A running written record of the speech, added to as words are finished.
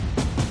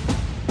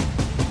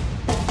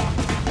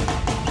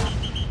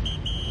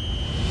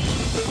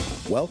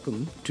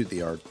Welcome to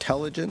the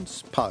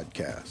Artelligence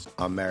Podcast.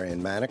 I'm Marion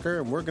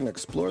Maneker, and we're going to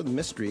explore the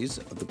mysteries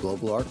of the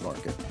global art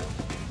market.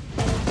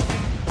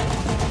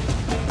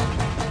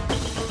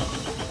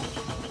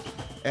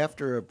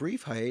 After a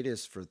brief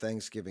hiatus for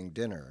Thanksgiving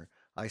dinner,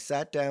 I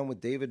sat down with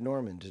David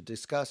Norman to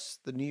discuss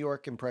the New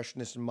York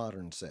Impressionist and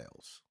Modern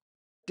sales.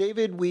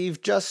 David,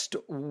 we've just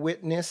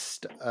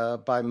witnessed,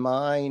 by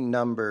my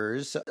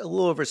numbers, a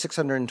little over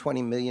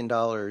 $620 million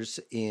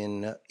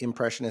in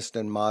Impressionist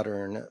and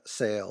Modern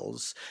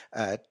sales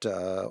at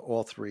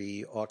all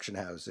three auction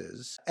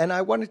houses. And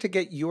I wanted to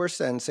get your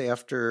sense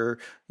after,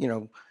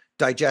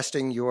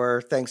 digesting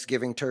your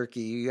Thanksgiving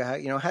turkey.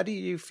 How do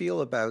you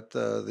feel about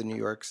the New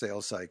York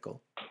sales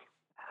cycle?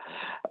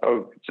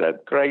 Oh,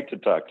 it's great to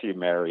talk to you,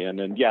 Marion.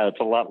 And yeah, it's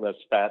a lot less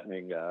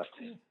fattening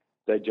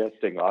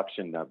digesting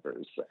auction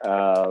numbers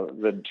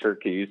than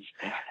turkeys.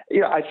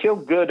 I feel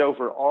good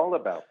overall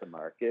about the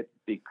market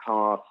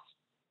because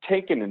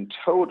taken in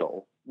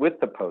total with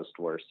the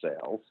post-war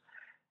sales,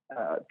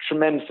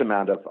 tremendous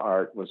amount of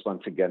art was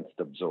once again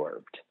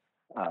absorbed.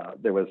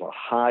 There was a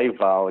high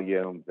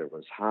volume, there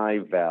was high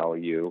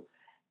value,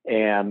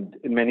 and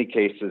in many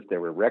cases there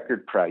were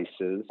record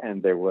prices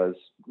and there was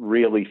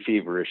really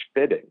feverish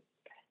bidding.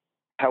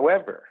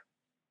 However,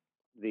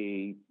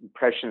 the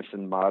Impressionist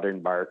and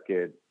Modern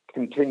market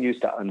continues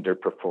to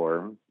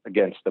underperform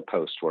against the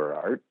post-war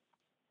art.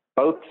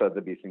 Both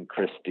Sotheby's and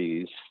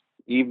Christie's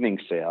evening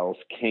sales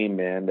came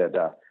in at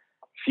a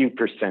few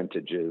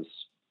percentages,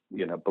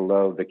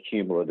 below the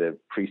cumulative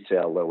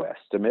pre-sale low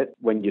estimate.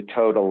 When you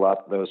total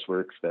up those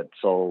works that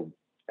sold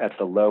at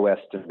the low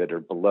estimate or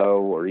below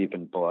or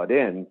even bought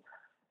in,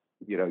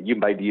 you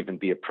might even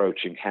be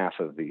approaching half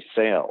of these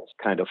sales,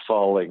 kind of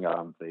falling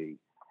on the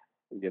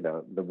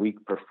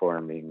weak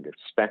performing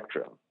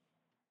spectrum.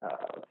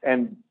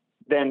 And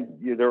then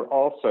there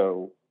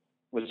also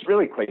was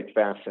really quite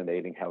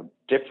fascinating how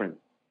different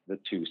the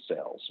two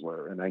sales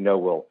were. And I know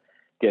we'll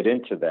get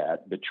into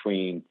that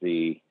between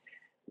the,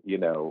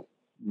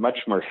 much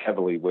more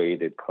heavily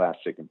weighted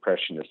classic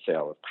Impressionist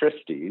sale of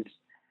Christie's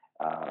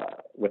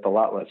with a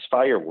lot less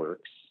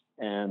fireworks,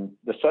 and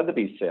the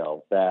Sotheby's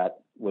sale that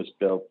was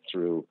built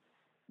through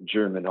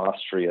German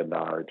Austrian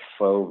art,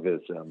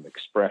 Fauvism,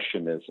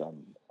 Expressionism,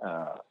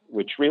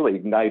 which really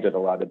ignited a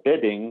lot of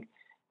bidding.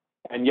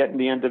 And yet, in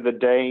the end of the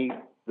day,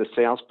 the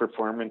sales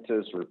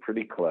performances were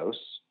pretty close.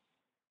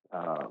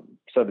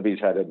 Sotheby's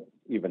had an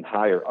even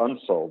higher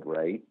unsold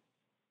rate.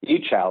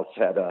 Each house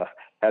had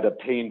a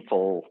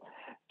painful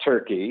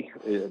turkey,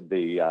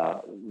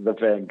 the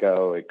Van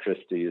Gogh at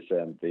Christie's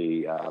and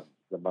the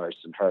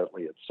Marston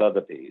Hartley at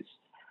Sotheby's.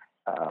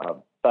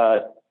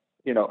 But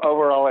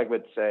overall, I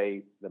would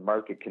say the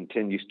market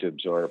continues to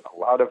absorb a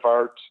lot of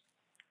art.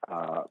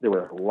 There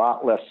were a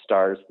lot less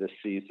stars this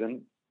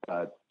season.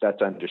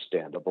 That's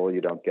understandable.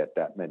 You don't get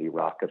that many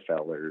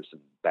Rockefellers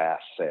and Bass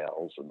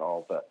sales and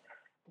all the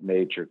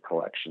major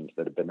collections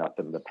that have been up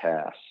in the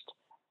past.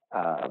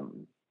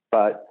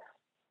 But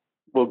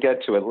we'll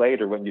get to it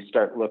later when you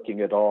start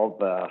looking at all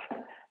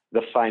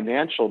the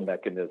financial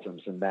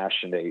mechanisms and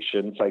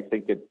machinations. I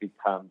think it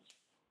becomes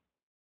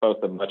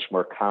both a much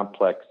more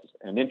complex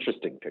and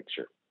interesting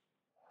picture.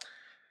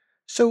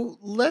 So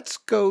let's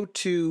go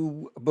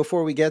to,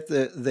 before we get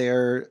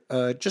there,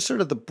 just sort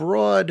of the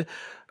broad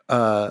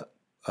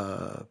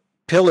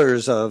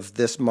pillars of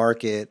this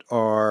market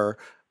are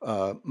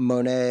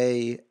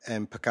Monet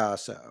and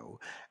Picasso.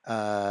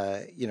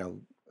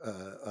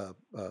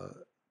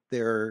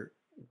 There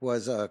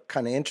was a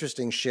kind of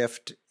interesting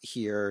shift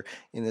here,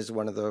 and this is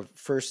one of the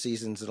first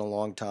seasons in a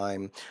long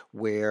time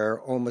where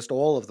almost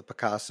all of the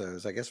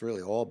Picassos, I guess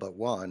really all but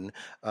one,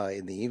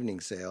 in the evening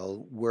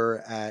sale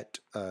were at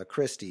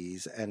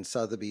Christie's, and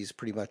Sotheby's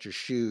pretty much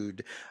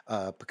eschewed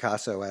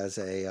Picasso as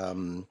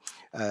an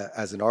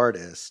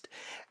artist.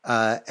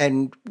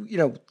 And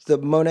the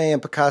Monet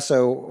and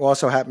Picasso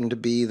also happen to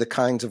be the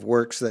kinds of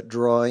works that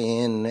draw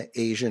in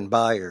Asian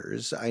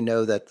buyers. I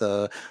know that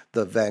the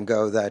Van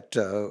Gogh that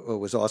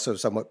was also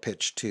somewhat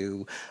pitched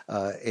to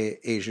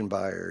Asian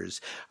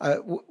buyers.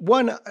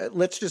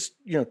 Let's just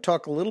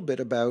talk a little bit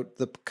about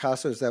the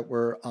Picassos that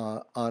were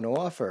on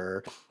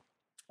offer.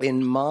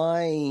 In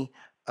my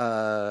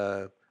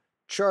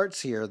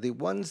charts here, the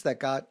ones that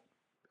got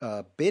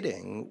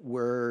bidding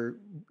were,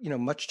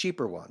 much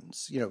cheaper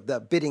ones, the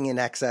bidding in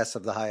excess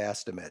of the high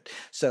estimate.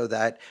 So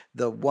that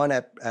the one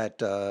at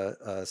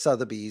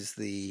Sotheby's,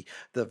 the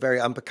very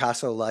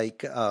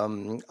un-Picasso-like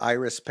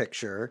iris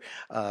picture,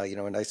 a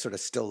nice sort of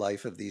still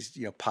life of these,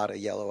 pot of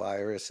yellow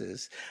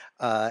irises,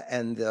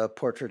 and the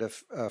portrait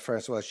of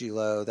Francois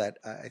Gillot that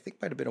I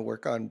think might have been a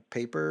work on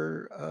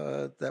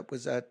paper that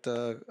was at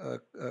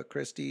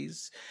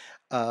Christie's.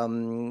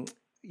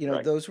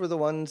 Right. Those were the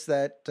ones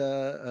that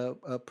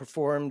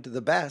performed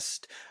the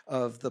best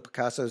of the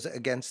Picassos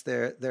against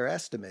their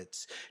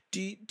estimates.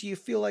 Do you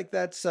feel like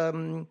that's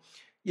a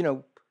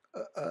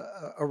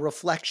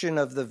reflection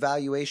of the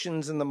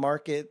valuations in the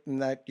market, and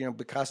that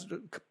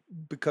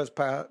because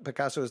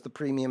Picasso is the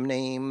premium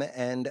name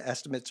and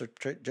estimates are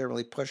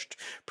generally pushed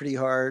pretty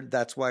hard,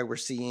 that's why we're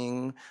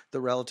seeing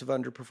the relative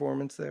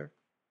underperformance there?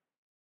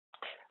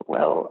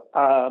 Well,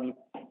 I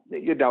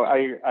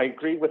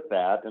agree with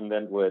that, and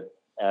then would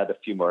add a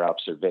few more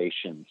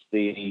observations.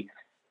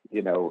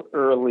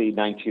 Early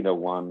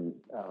 1901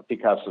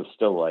 Picasso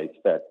still life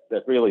that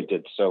really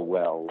did so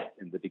well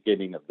in the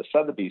beginning of the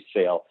Sotheby's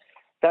sale,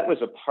 that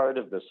was a part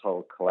of this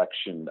whole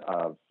collection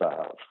of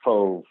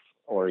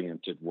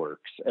fauve-oriented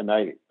works. And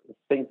I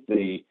think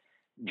the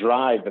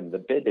drive and the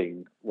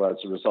bidding was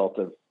a result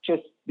of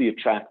just the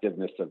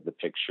attractiveness of the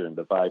picture and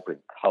the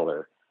vibrant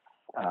color.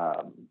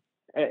 Um,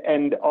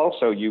 and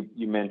also, you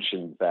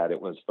mentioned that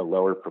it was the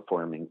lower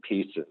performing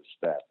pieces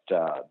that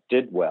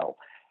did well.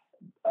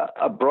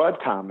 A broad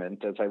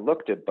comment, as I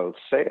looked at both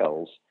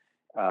sales,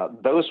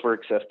 those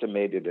works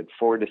estimated at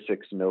 4 to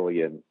 6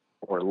 million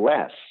or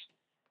less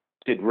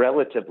did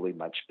relatively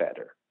much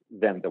better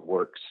than the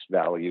works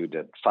valued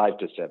at 5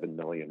 to 7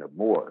 million or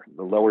more.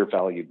 The lower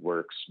valued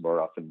works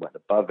more often went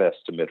above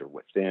estimate or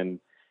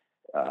within,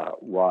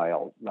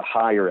 while the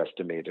higher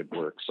estimated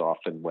works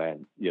often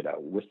went,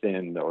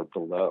 within or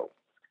below.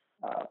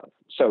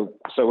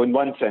 So in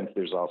one sense,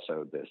 there's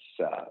also this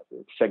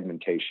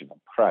segmentation of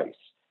price.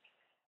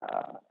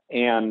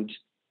 And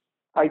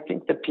I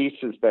think the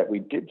pieces that we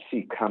did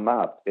see come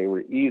up, they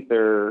were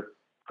either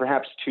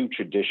perhaps too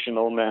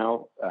traditional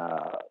now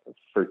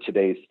for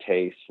today's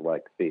taste,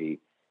 like the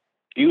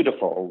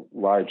beautiful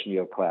large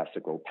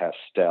neoclassical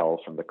pastel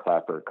from the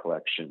Clapper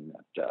collection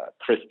at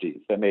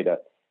Christie's. They made a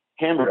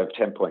hammer of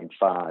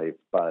 10.5,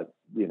 but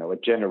a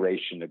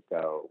generation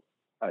ago,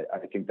 I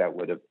think that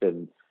would have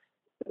been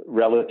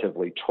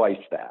relatively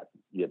twice that,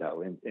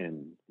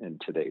 in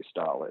today's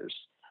dollars.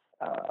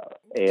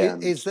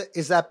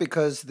 Is that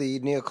because the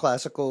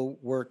neoclassical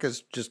work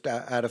is just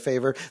out of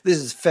favor? This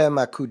is Femme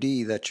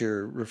Accoudie that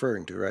you're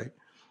referring to, right?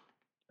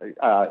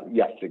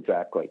 Yes,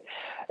 exactly.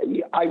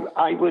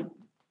 I would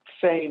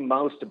say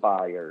most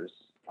buyers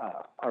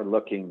are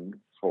looking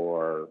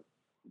for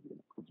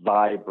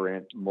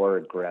vibrant, more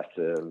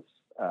aggressive,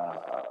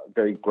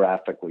 very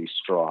graphically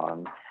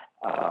strong,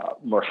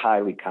 more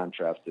highly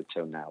contrasted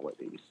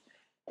tonalities.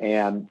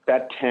 And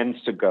that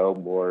tends to go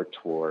more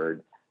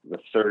toward the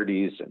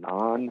 30s and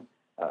on.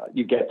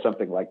 You get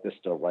something like this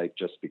still life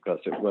just because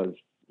it was,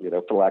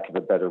 for lack of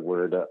a better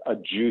word, a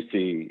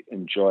juicy,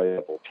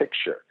 enjoyable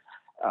picture.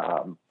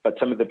 But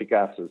some of the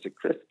Picassos at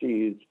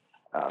Christie's,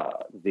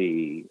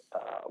 the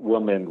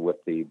woman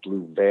with the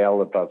blue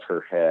veil above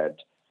her head,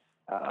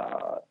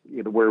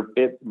 were a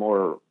bit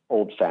more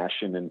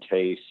old-fashioned in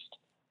taste.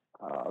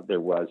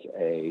 There was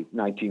a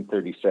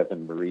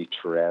 1937 Marie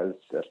Therese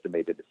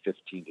estimated at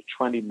 15 to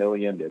 20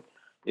 million.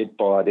 It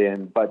bought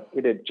in, but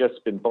it had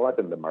just been bought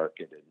in the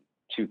market in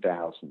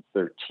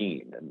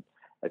 2013. And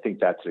I think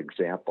that's an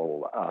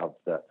example of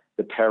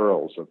the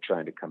perils of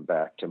trying to come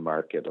back to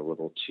market a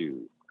little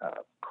too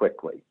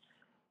quickly.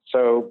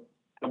 So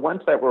the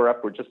ones that were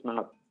up were just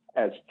not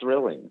as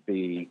thrilling.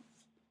 The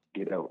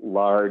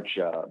large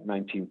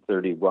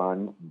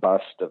 1931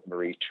 bust of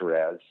Marie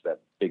Therese, that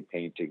big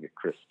painting at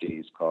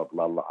Christie's called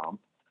La Lampe,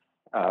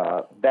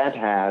 that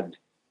had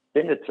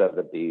been at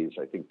Sotheby's,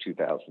 I think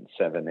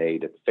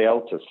 2007-8. It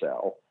failed to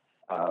sell.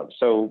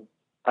 So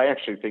I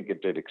actually think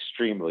it did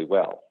extremely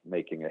well,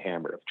 making a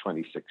hammer of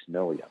 26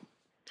 million.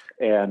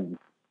 And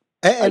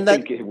I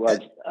think it was...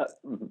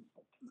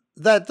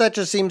 That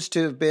just seems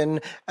to have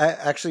been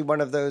actually one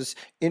of those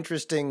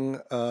interesting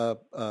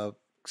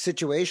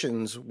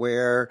situations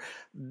where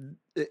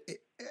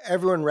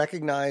everyone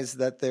recognized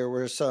that there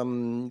were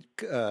some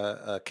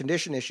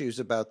condition issues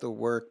about the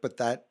work, but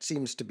that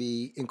seems to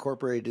be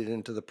incorporated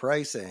into the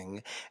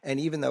pricing. And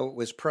even though it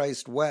was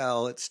priced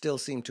well, it still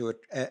seemed to,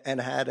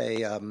 and had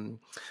a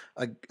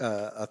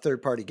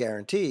third-party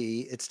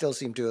guarantee, it still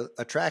seemed to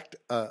attract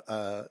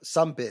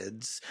some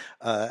bids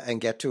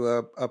and get to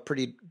a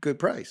pretty good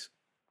price.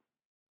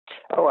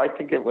 Oh, I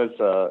think it was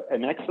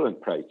an excellent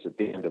price at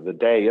the end of the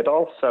day. It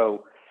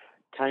also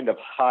kind of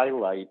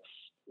highlights,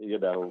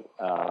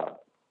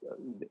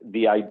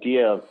 the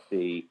idea of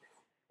the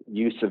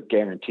use of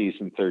guarantees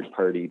and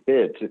third-party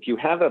bids. If you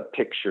have a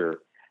picture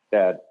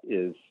that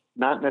is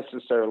not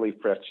necessarily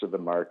fresh to the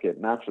market,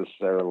 not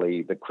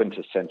necessarily the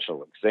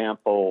quintessential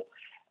example,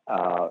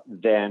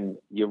 then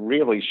you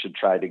really should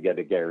try to get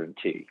a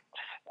guarantee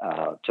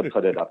to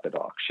put it up at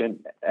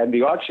auction. And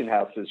the auction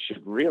houses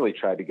should really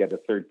try to get a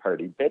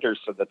third-party bidder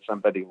so that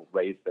somebody will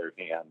raise their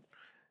hand,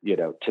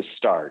 to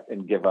start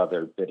and give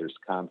other bidders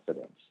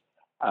confidence.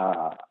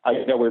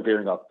 I know we're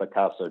veering off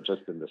Picasso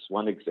just in this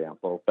one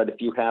example, but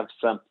if you have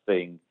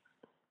something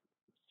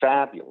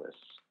fabulous,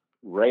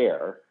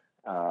 rare,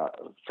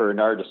 for an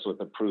artist with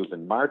a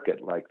proven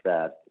market like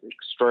that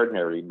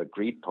extraordinary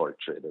Magritte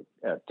portrait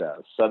at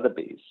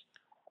Sotheby's,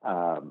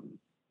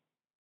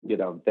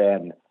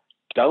 then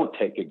don't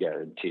take a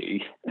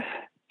guarantee,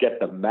 get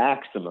the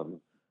maximum,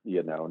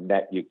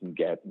 net you can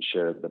get and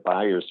share the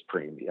buyer's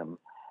premium,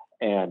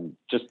 and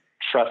just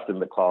trust in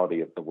the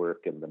quality of the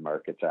work and the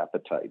market's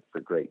appetite for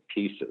great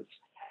pieces.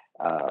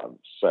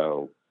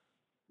 So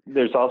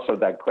there's also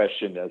that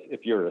question as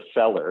if you're a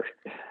seller,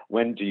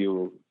 when do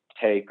you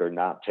take or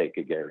not take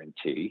a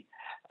guarantee?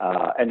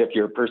 And if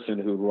you're a person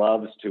who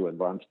loves to and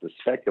wants to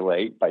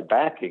speculate by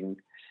backing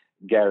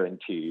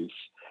guarantees,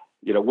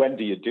 when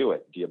do you do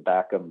it? Do you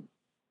back them,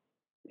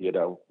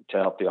 to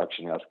help the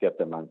auction house get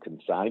them on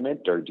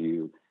consignment, or do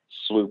you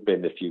swoop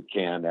in if you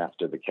can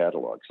after the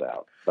catalog's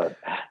out? But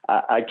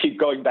I keep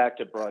going back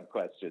to broad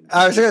questions.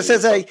 I was going to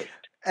say,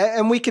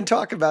 and we can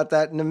talk about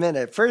that in a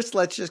minute. First,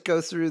 let's just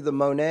go through the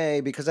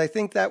Monet, because I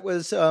think that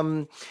was,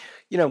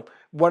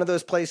 one of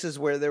those places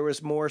where there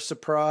was more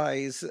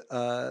surprise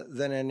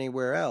than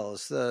anywhere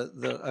else.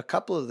 A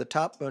couple of the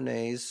top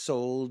Monets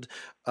sold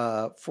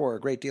for a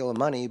great deal of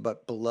money,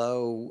 but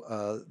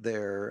below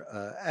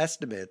their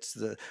estimates.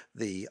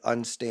 The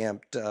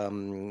unstamped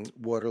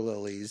water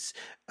lilies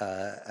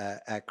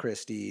at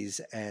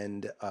Christie's,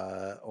 and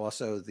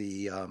also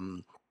the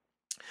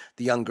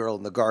Young Girl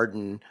in the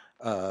Garden,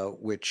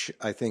 which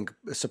I think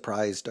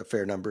surprised a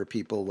fair number of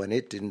people when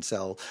it didn't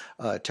sell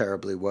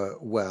terribly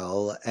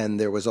well. And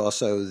there was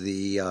also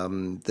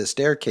the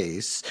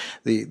Staircase.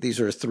 These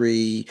are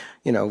three,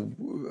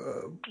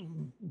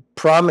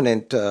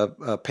 prominent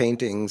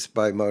paintings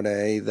by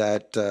Monet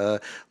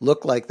that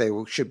look like they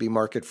should be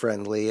market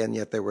friendly, and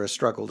yet they were a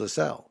struggle to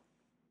sell.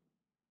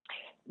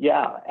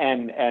 Yeah,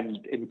 and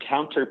in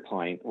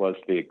counterpoint was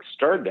the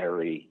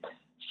extraordinary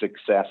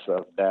success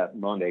of that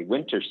Monet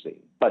winter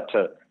scene. But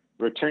to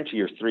return to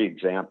your three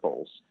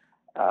examples,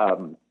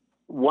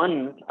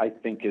 one, I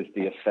think, is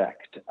the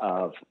effect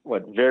of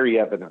what very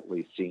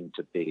evidently seemed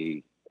to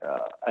be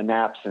an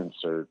absence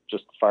or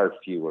just far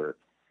fewer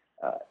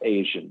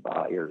Asian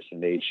buyers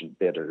and Asian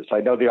bidders. I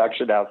know the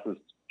auction houses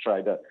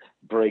try to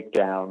break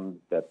down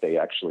that they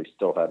actually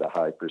still had a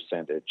high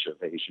percentage of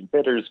Asian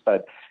bidders,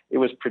 but it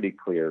was pretty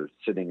clear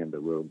sitting in the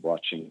room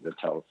watching the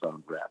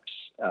telephone reps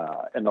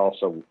and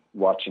also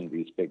watching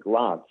these big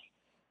lots,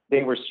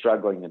 they were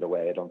struggling in a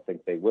way I don't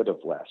think they would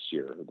have last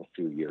year or the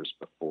few years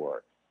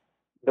before.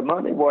 The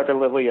Monet Water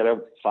Lily, I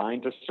don't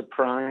find a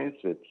surprise.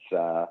 It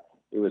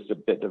was a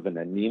bit of an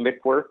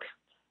anemic work,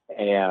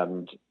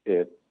 and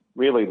it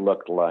really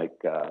looked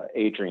like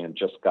Adrian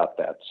just got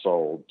that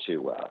sold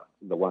to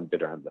the one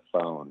bidder on the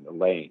phone,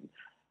 Elaine.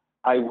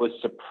 I was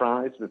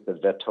surprised that the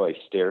Vetoy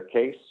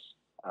Staircase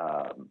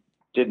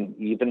didn't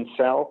even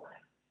sell.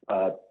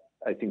 I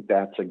think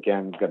that's,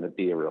 again, going to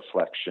be a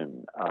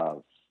reflection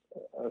of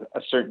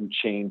a certain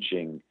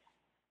changing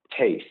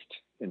taste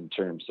in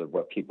terms of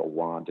what people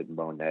want in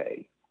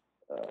Monet.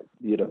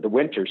 The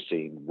winter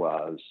scene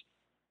was,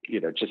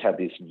 just had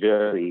these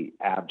very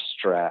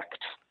abstract,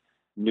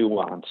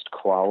 nuanced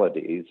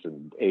qualities,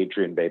 and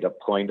Adrian made a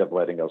point of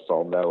letting us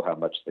all know how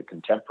much the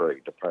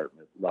contemporary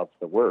department loved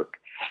the work.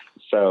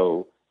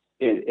 So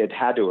it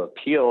had to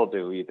appeal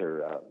to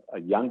either a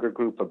younger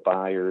group of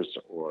buyers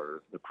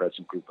or the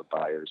present group of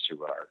buyers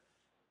who are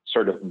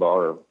sort of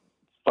more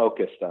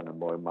focused on a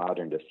more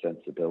modernist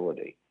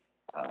sensibility.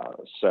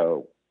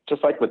 So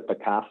just like with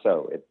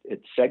Picasso,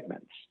 it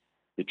segments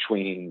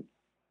between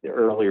the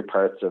earlier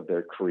parts of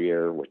their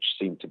career, which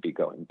seem to be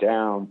going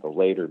down, the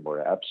later,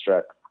 more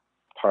abstract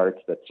parts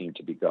that seem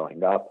to be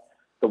going up.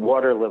 The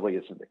water lily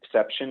is an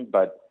exception,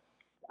 but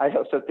I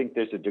also think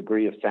there's a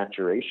degree of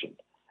saturation.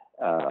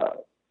 A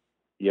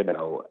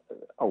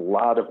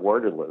lot of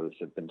water lilies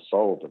have been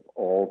sold of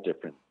all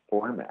different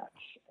formats.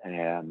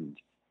 And,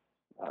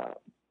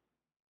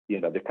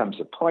 there comes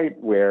a point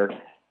where,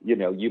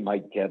 you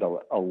might get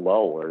a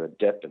lull or a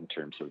dip in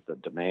terms of the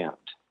demand.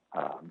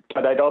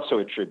 But I'd also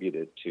attribute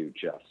it to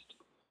just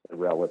the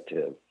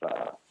relative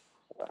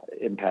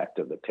impact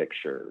of the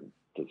picture,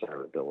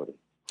 desirability.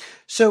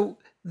 So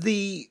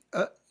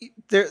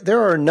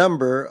there are a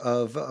number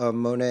of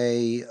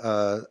Monet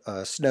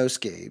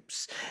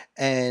snowscapes,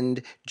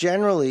 and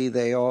generally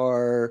they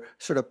are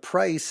sort of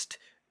priced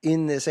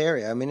in this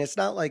area. I mean, it's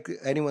not like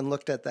anyone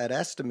looked at that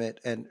estimate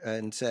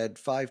and said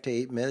 5 to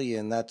 8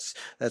 million. That's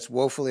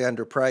woefully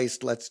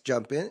underpriced. Let's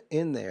jump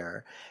in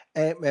there.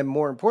 And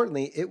more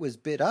importantly, it was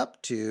bid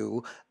up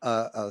to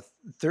a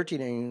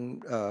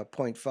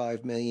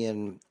 13.5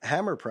 million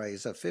hammer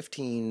price, a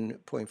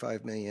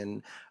 15.5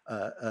 million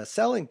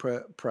selling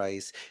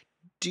price.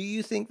 Do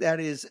you think that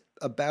is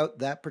about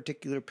that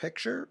particular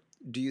picture?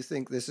 Do you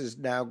think this is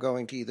now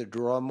going to either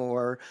draw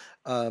more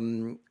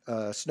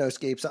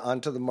snowscapes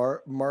onto the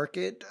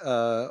market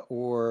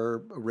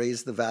or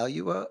raise the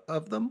value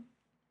of them?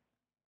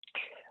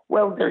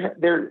 Well,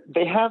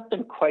 they have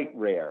been quite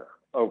rare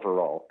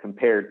overall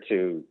compared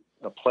to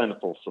a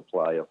plentiful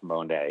supply of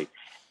Monet.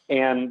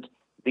 And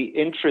the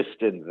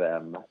interest in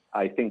them,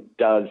 I think,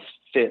 does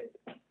fit,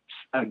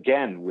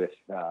 again, with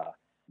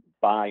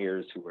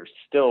buyers who are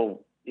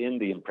still in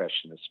the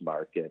Impressionist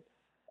market,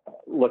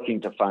 looking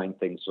to find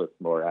things with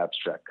more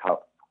abstract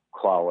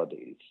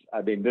qualities.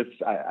 I mean,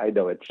 I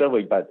know it's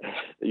silly, but,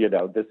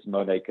 this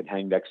Monet could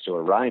hang next to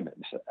a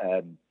Ryman,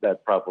 and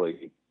that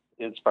probably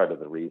is part of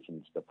the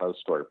reasons the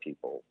post-war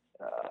people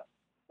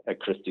at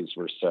Christie's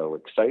were so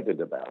excited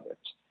about it.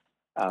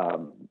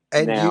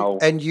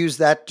 And use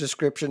that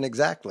description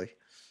exactly.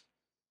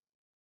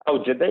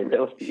 Oh, did they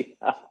really?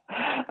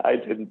 I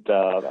didn't.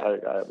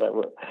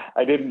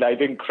 I didn't. I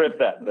didn't crib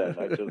that. Then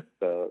I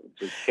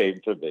just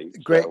came to me.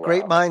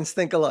 Great minds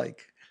think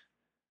alike.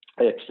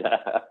 It's,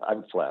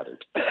 I'm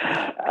flattered.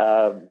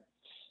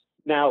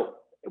 Now,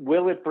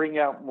 will it bring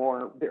out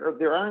more?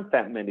 There aren't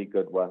that many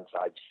good ones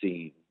I've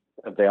seen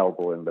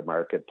available in the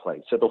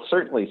marketplace. It'll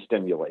certainly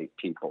stimulate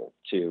people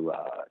to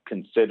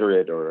consider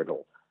it, or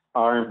it'll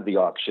arm the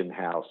auction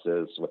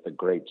houses with a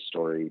great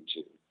story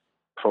to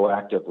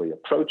proactively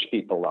approach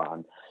people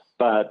on.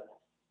 But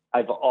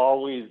I've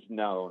always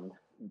known,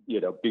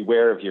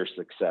 beware of your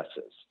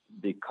successes,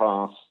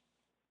 because,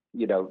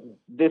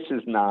 this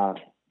is not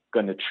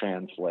going to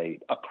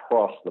translate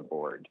across the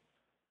board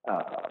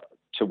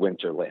to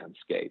winter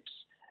landscapes.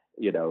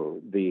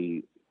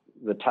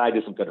 The tide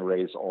isn't going to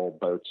raise all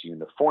boats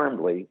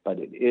uniformly, but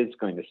it is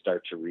going to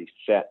start to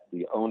reset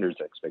the owner's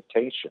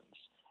expectations.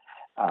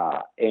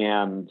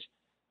 And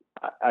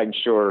I'm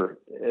sure,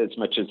 as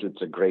much as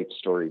it's a great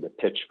story to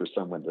pitch for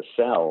someone to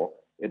sell,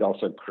 it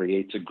also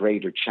creates a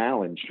greater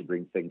challenge to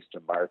bring things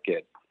to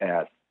market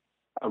at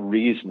a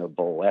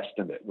reasonable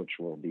estimate, which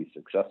will be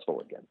successful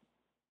again.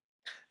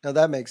 Now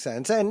that makes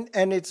sense, and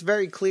it's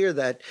very clear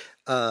that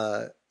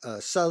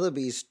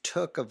Sotheby's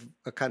took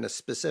a kind of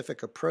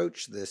specific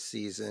approach this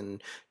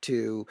season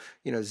to,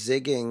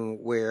 zigging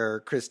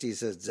where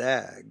Christie's had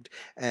zagged,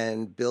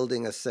 and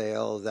building a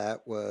sale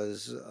that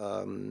was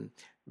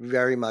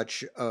very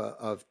much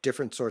of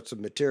different sorts of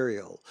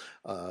material.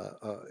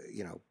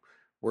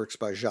 Works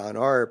by Jean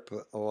Arp,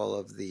 all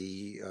of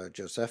the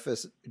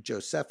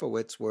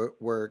Josephowitz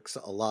works,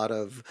 a lot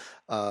of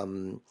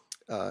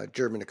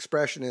German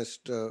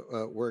expressionist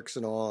works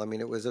and all. I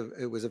mean, it was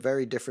a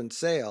very different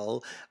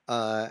sale,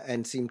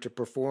 and seemed to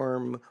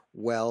perform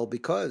well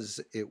because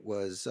it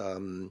was I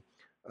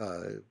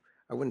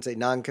wouldn't say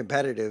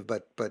non-competitive,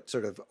 but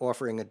sort of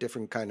offering a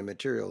different kind of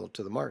material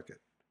to the market.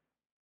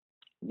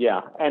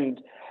 Yeah,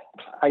 and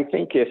I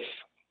think if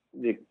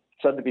the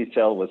Sotheby's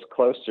sale was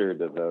closer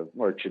to the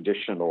more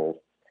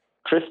traditional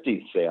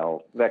Christie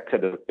sale, that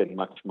could have been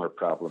much more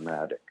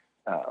problematic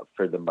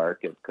for the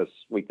market, because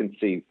we can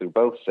see through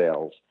both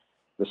sales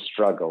the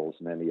struggles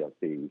many of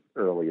the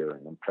earlier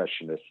and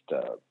impressionist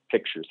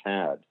pictures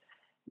had.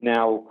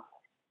 Now,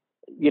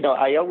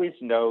 I always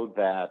know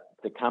that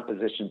the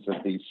compositions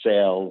of these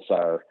sales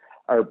are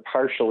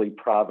partially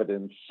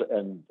providence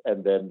and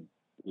then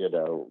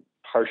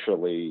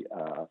partially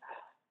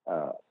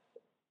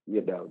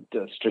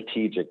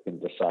strategic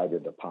and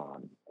decided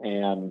upon.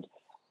 And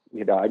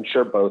I'm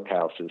sure both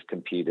houses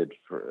competed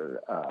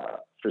for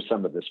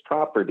some of this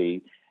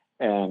property,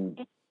 and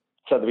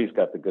Sotheby's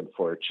got the good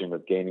fortune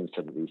of gaining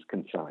some of these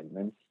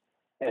consignments,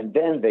 and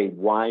then they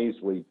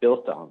wisely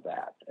built on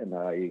that, and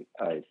I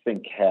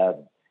think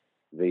had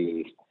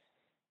the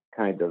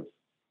kind of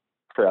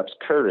perhaps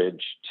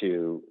courage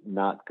to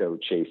not go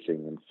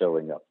chasing and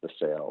filling up the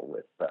sale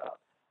with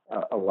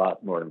a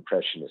lot more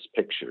impressionist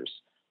pictures.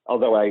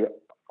 Although I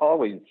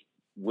always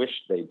wish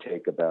they'd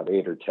take about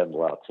 8 or 10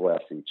 lots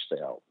less each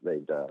sale.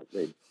 They'd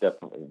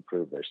definitely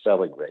improve their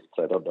selling rates.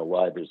 I don't know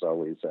why there's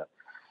always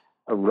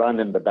a run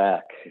in the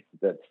back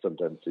that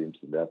sometimes seems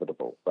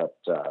inevitable, but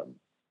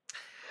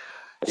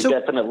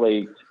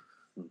definitely.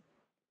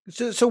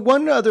 So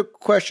one other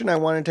question I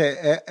wanted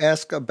to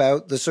ask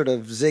about the sort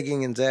of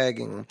zigging and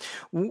zagging.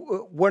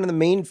 One of the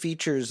main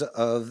features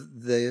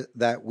of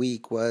that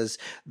week was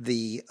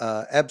the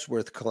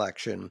Ebsworth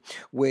collection,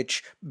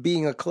 which,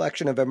 being a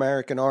collection of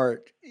American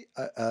art,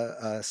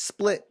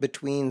 split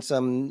between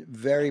some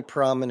very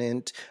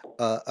prominent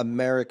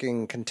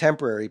American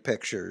contemporary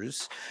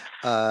pictures,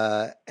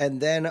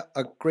 and then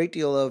a great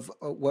deal of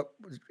what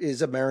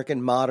is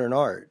American modern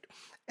art.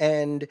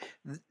 And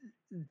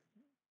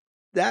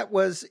that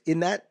was, in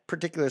that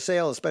particular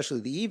sale,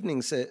 especially the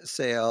evening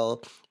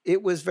sale,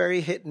 it was very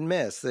hit and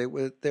miss. There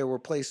were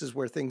places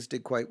where things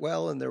did quite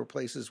well, and there were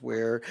places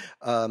where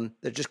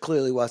there just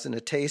clearly wasn't a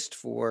taste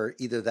for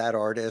either that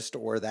artist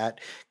or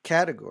that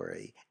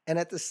category. And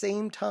at the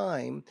same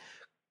time,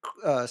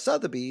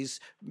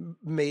 Sotheby's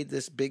made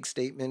this big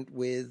statement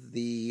with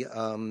the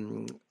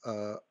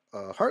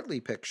Hartley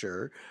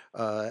picture,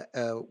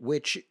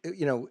 which,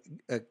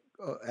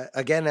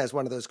 again, as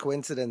one of those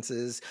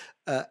coincidences,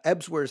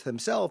 Ebsworth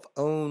himself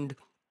owned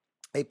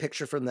a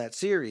picture from that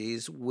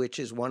series, which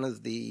is one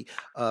of the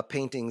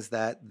paintings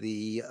that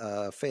the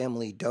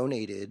family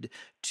donated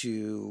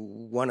to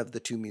one of the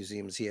two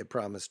museums he had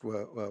promised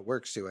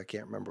works to. I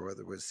can't remember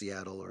whether it was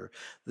Seattle or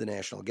the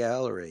National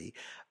Gallery.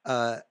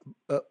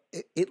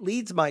 It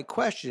leads my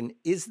question,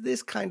 is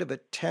this kind of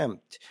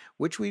attempt,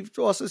 which we've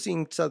also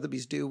seen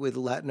Sotheby's do with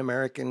Latin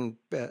American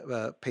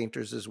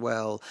painters as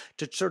well,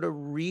 to sort of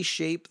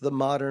reshape the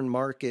modern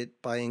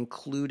market by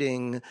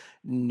including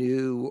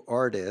new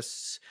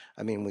artists?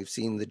 I mean, we've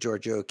seen the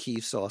Georgia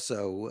O'Keeffe's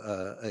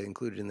also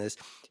included in this.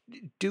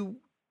 Do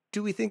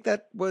we think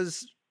that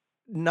was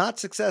not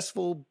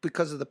successful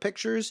because of the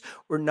pictures,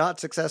 or not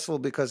successful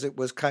because it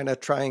was kind of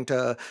trying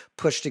to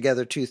push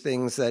together two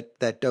things that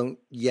don't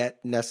yet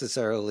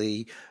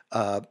necessarily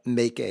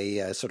make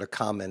a sort of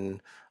common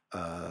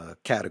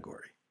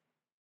category.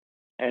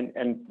 And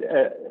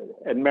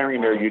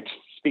Marion, are you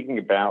speaking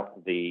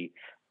about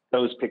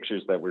those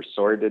pictures that were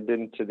sorted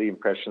into the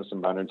Impressionist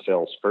and Modern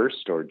sales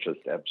first, or just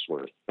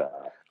Ebsworth?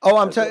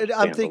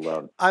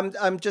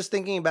 I'm just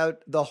thinking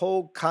about the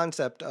whole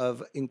concept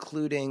of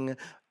including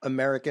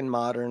American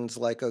moderns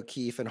like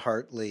O'Keeffe and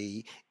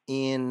Hartley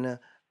in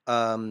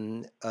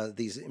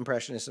these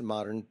Impressionist and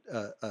Modern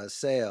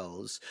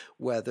sales.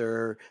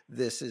 Whether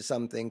this is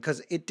something,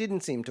 because it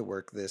didn't seem to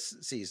work this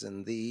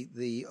season.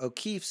 The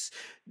O'Keeffes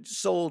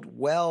sold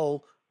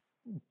well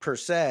per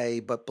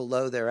se, but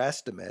below their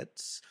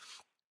estimates.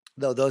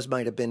 Though those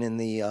might have been in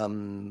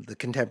the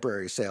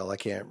contemporary sale, I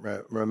can't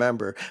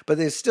remember. But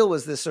there still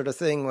was this sort of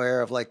thing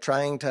where of like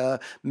trying to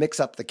mix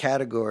up the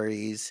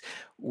categories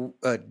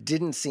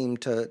didn't seem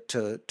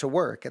to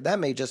work, and that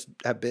may just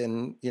have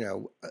been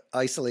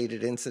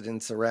isolated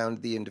incidents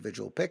around the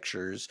individual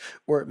pictures,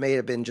 or it may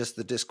have been just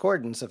the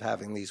discordance of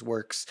having these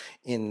works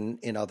in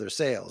other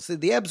sales. The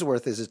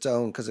Ebsworth is its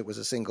own because it was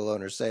a single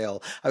owner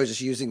sale. I was just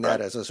using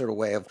that as a sort of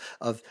way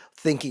of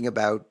thinking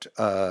about.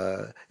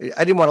 I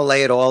didn't want to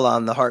lay it all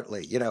on the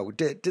Hartley.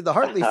 Did the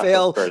Hartley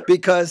fail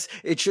because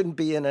it shouldn't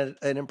be in an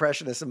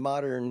Impressionist and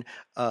Modern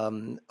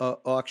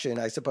auction?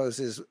 I suppose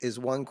is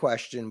one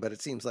question, but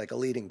it seems like a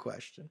leading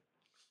question.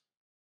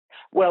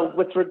 Well,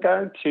 with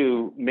regard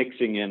to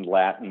mixing in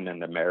Latin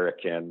and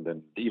American,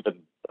 and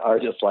even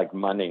artists like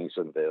Munnings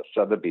in the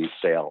Sotheby's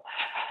sale,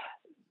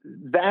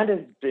 that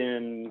has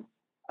been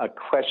a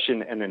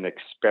question and an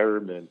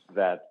experiment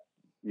that,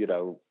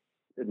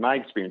 in my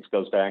experience,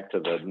 goes back to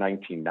the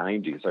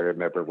 1990s. I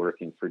remember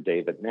working for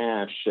David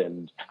Nash,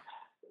 and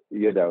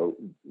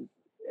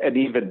and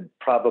even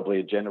probably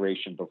a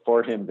generation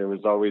before him, there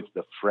was always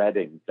the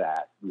fretting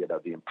that,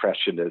 the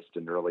Impressionist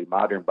and early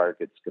modern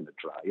market's going to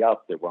dry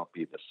up. There won't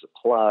be the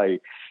supply.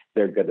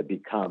 They're going to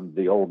become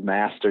the old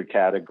master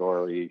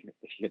category,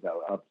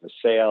 of the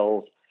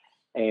sales.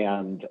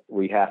 And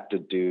we have to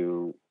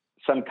do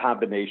some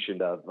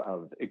combination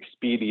of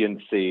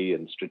expediency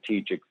and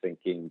strategic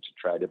thinking to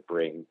try to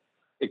bring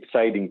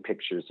exciting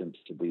pictures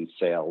into these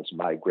sales,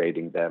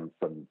 migrating them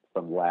from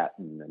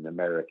Latin and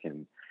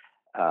American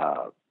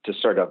to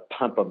sort of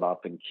pump them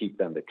up and keep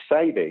them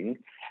exciting.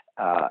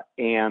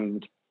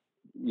 And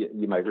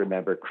you might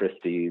remember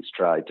Christie's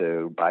tried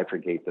to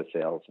bifurcate the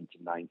sales into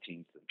 19th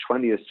and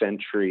 20th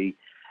century,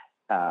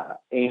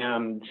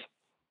 and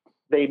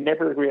they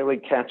never really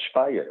catch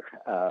fire.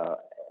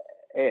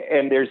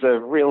 And there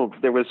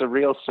was a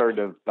real sort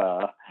of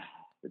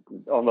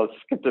almost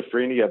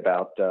schizophrenia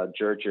about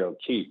Georgia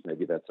O'Keeffe.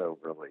 Maybe that's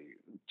overly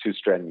too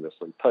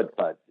strenuously put,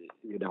 but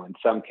in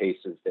some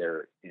cases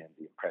they're in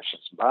the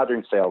Impressionist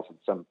Modern sales. In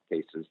some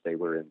cases they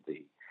were in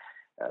the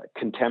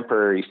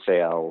contemporary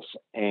sales,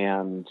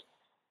 and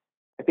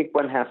I think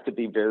one has to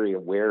be very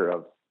aware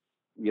of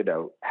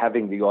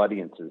having the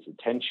audience's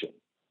attention.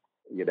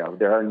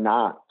 There are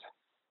not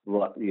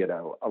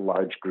a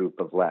large group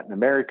of Latin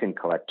American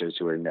collectors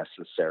who are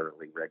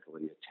necessarily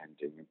regularly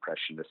attending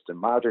Impressionist and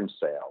Modern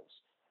sales.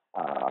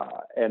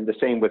 And the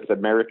same with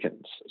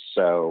Americans.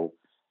 So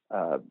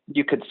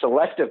you could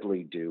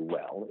selectively do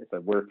well if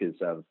a work is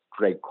of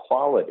great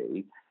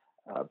quality,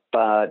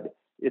 but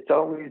it's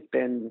always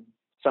been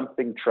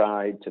something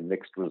tried to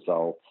mixed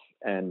results,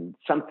 and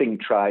something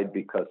tried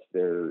because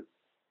there,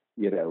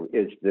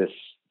 is this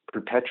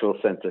perpetual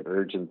sense of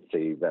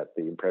urgency that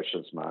the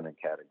Impressionist Modern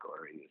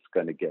category is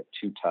going to get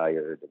too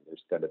tired and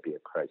there's going to be a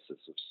crisis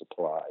of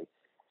supply.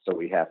 So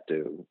we have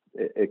to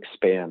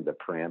expand the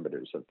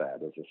parameters of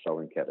that as a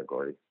selling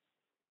category.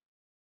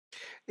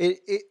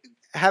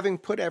 Having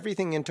put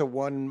everything into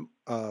one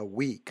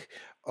week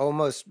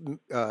almost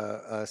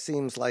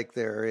seems like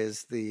there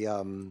is the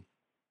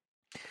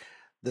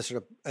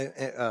sort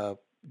of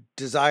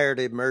desire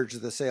to merge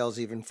the sales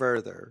even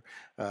further.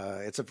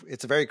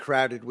 It's a very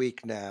crowded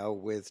week now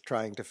with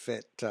trying to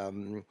fit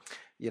 2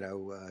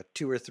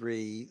 or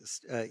 3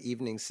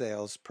 evening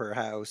sales per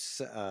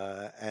house,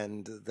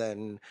 and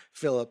then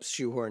Phillips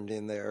shoehorned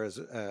in there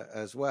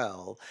as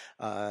well.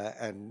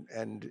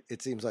 And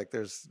it seems like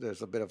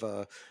there's a bit of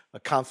a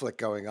conflict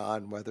going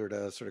on whether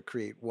to sort of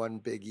create one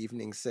big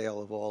evening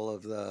sale of all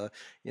of the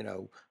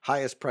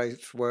highest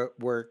priced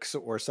works,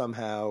 or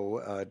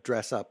somehow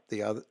dress up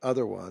the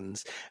other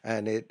ones.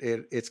 And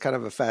it's kind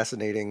of a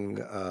fascinating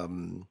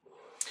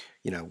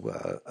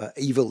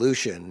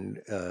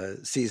evolution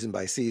season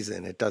by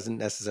season. It doesn't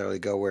necessarily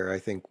go where I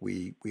think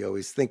we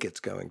always think it's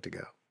going to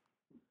go.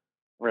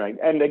 Right.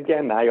 And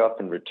again, I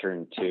often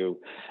return to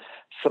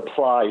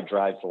supply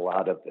drives a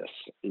lot of this,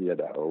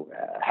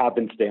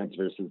 happenstance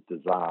versus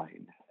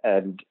design.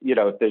 And,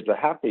 if there's a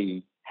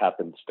happy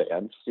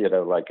happenstance,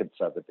 like at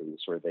Sotheby's,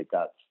 where they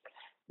got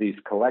these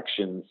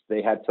collections,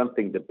 they had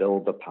something to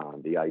build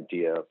upon, the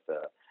idea of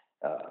the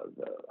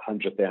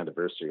 100th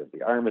anniversary of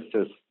the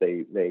armistice.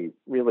 They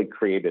really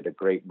created a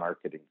great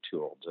marketing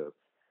tool to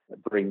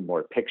bring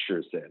more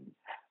pictures in.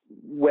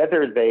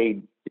 Whether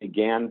they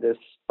began this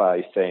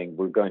by saying,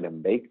 we're going to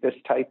make this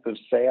type of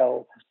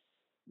sale,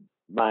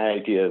 my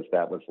idea is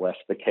that was less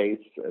the case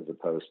as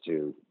opposed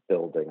to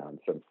building on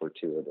some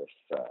fortuitous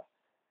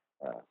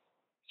uh,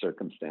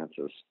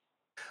 circumstances.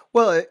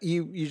 Well,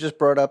 you just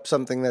brought up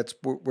something that's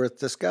worth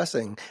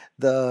discussing.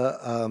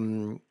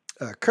 The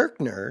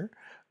Kirkner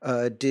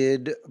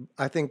did,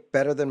 I think,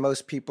 better than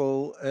most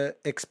people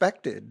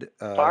expected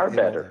Far in all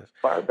better, this.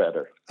 far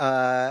better.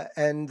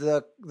 And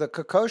the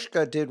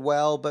Kokoschka did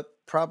well, but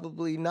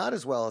probably not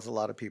as well as a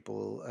lot of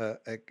people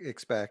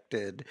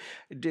expected.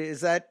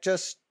 Is that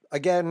just,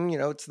 again,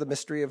 it's the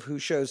mystery of who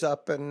shows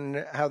up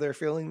and how they're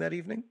feeling that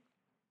evening?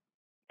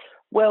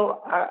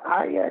 Well,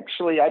 I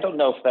actually I don't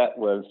know if that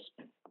was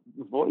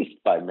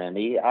voiced by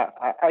many.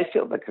 I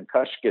feel that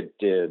Kokoschka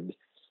did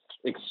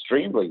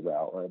extremely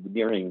well,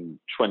 nearing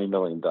 $20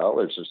 million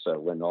or so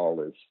when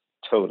all is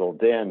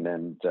totaled in,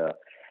 and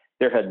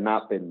there had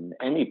not been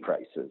any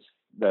prices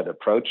that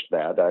approached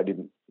that. I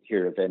didn't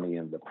hear of any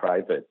in the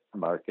private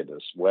market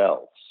as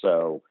well.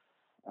 So,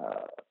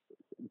 uh,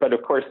 but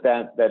of course,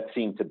 that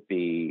seemed to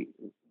be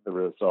the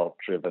result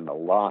driven a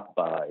lot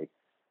by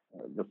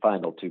the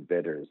final two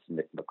bidders,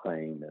 Nick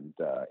McLean and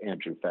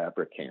Andrew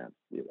Fabricant.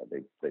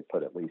 They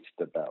put at least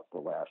about the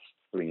last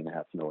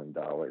 $3.5 million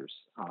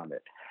on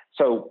it.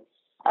 So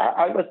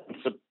I wasn't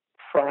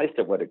surprised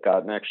at what it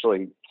got, and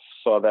actually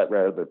saw that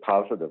rather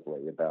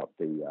positively about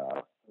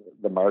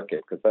the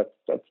market, because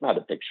that's not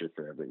a picture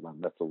for everyone.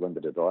 That's a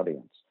limited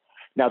audience.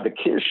 Now the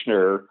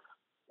Kirchner,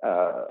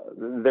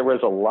 there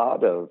was a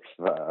lot of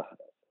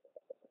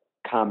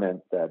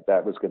comment that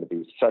that was going to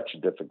be such a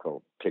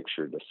difficult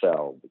picture to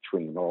sell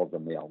between all the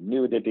male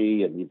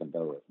nudity, and even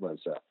though it was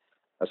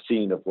a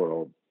scene of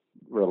world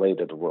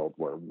related to World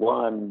War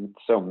One,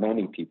 so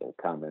many people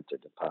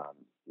commented upon,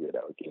 it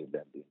gave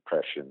them the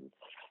impression,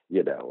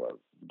 of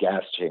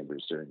gas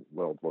chambers during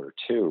World War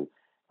Two,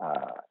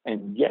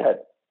 and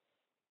yet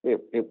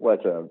it was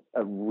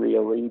a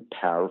really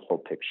powerful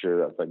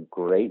picture of a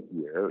great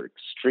year,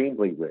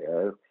 extremely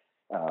rare,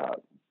 uh,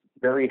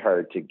 very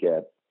hard to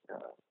get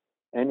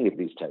any of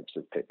these types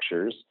of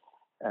pictures,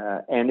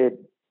 and it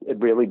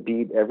really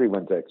beat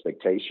everyone's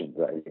expectations.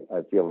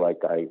 I feel like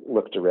I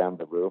looked around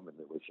the room and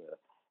there was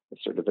a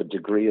sort of a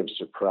degree of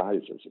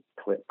surprise as it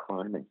kept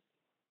climbing.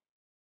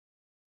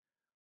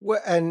 Well,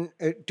 and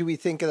do we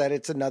think that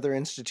it's another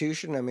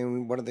institution? I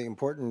mean, one of the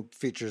important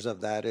features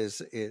of that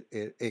is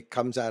it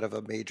comes out of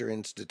a major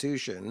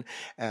institution,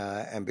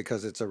 and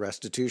because it's a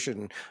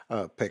restitution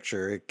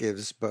picture, it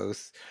gives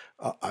both,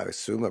 I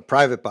assume, a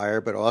private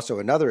buyer, but also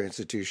another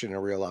institution a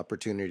real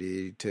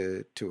opportunity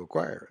to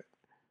acquire it.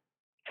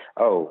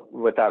 Oh,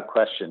 without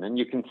question. And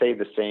you can say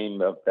the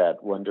same of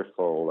that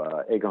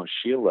wonderful Egon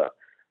Schiele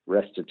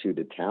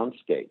restituted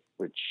townscape,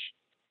 which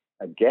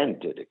again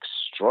did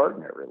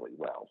extraordinarily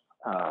well.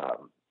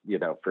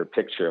 For a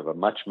picture of a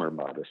much more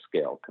modest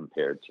scale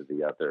compared to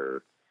the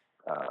other,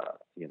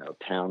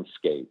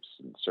 townscapes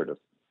and sort of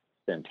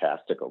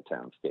fantastical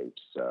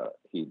townscapes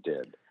he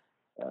did.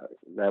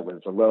 That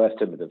was a low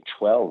estimate of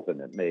 12,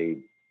 and it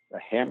made a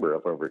hammer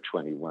of over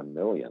 21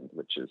 million,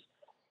 which is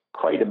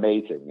quite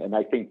amazing. And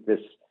I think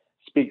this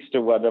speaks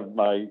to one of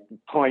my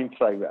points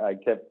I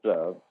kept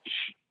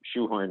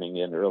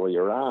shoehorning in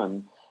earlier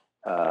on.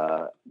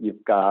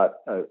 You've got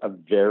a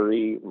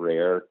very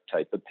rare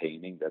type of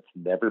painting that's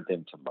never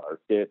been to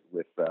market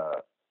with,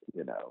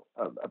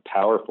 a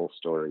powerful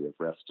story of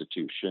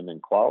restitution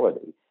and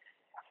quality.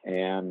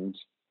 And,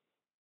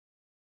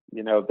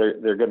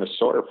 they're going to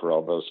soar for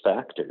all those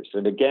factors.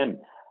 And again,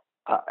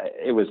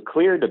 it was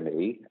clear to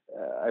me,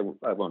 I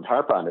won't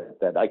harp on it,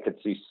 that I could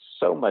see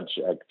so much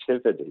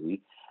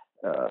activity,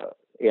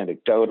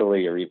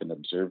 anecdotally or even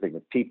observing,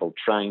 of people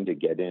trying to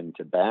get in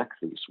to back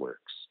these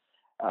works.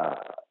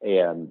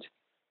 And,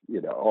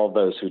 all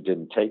those who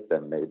didn't take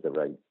them made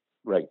the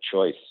right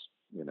choice,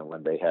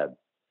 when they had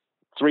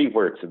three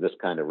works of this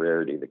kind of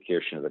rarity, the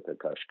Kirchner, the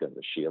Kokoschka, and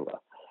the Schiele.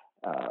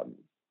 Um,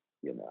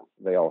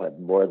 they all had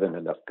more than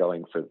enough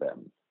going for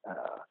them,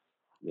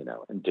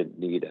 and didn't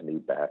need any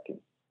backing.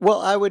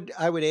 Well, I would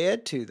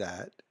add to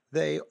that.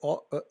 They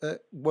all,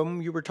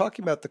 when you were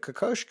talking about the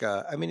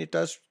Kokoschka, I mean, it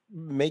does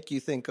make you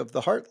think of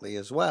the Hartley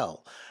as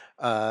well,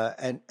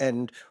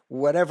 and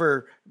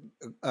whatever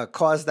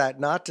caused that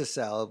not to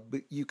sell,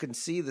 but you can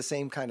see the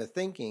same kind of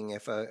thinking.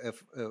 If a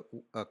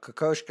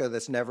Kokoschka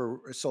that's never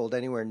sold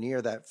anywhere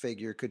near that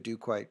figure could do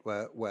quite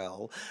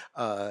well,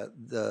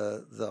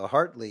 the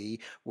Hartley,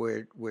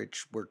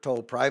 which we're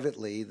told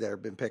privately there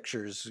have been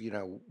pictures,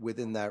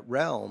 within that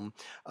realm,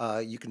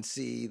 you can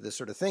see the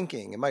sort of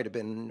thinking. It might have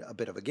been a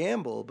bit of a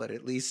gamble, but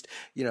at least,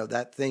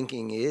 that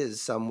thinking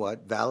is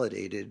somewhat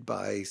validated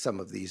by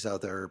some of these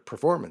other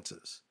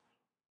performances.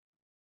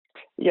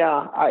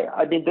 Yeah,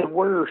 I mean, there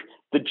were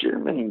the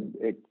German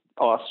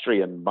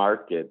Austrian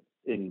market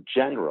in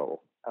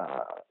general,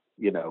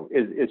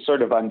 is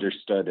sort of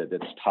understood at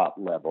its top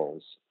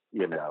levels,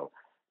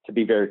 to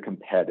be very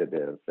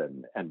competitive,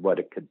 and what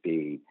it could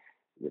be.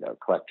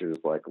 Collectors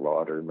like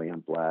Lauder,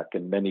 Leon Black,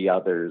 and many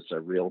others are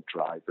real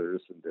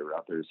drivers, and there are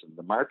others in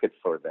the market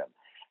for them.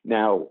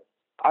 Now,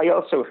 I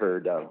also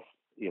heard of,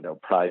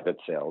 private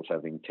sales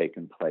having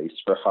taken place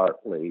for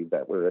Hartley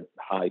that were at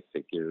high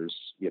figures,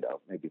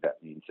 maybe that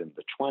means in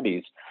the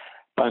 20s.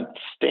 But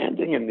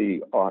standing in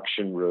the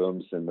auction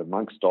rooms and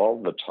amongst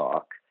all the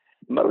talk,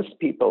 most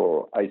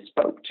people I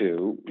spoke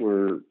to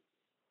were,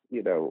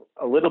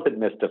 a little bit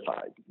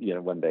mystified,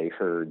 when they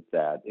heard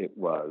that it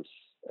was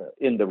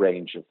in the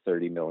range of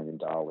 $30 million.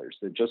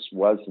 There just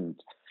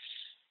wasn't,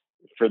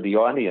 for the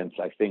audience,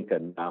 I think,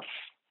 enough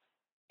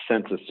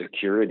sense of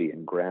security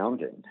and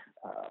grounding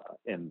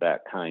in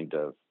that kind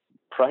of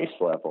price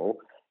level.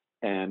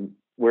 And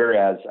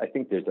whereas I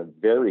think there's a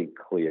very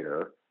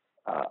clear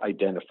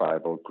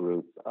identifiable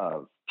group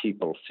of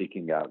people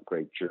seeking out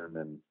great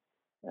German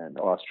and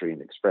Austrian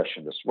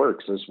expressionist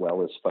works, as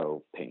well as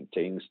faux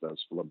paintings,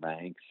 those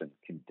Vlaminck's and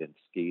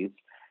Kandinski's.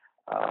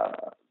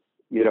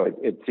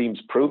 It seems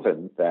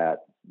proven that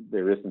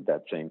there isn't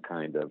that same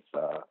kind of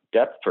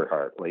depth for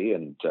Hartley.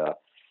 And,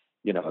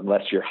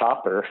 unless you're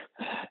Hopper,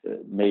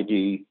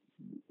 maybe,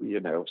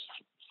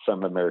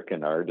 some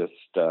American artists,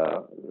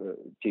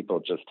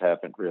 people just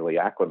haven't really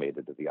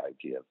acclimated to the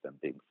idea of them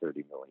being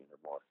 30 million or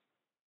more.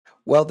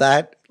 Well,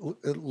 that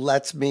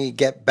lets me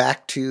get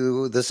back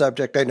to the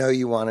subject I know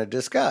you want to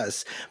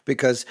discuss,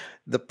 because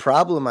the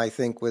problem, I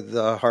think, with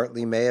the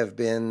Hartley may have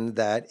been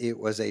that it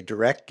was a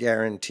direct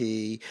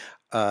guarantee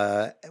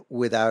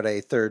without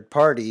a third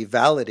party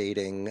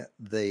validating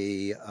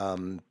the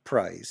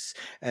price.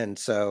 And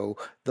so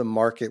the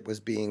market was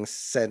being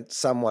sent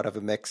somewhat of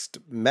a mixed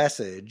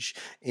message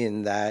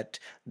in that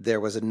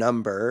there was a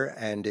number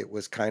and it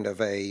was kind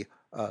of a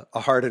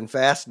hard and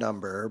fast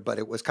number, but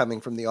it was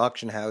coming from the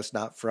auction house,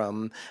 not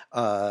from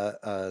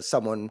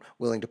someone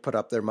willing to put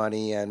up their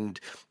money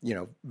and,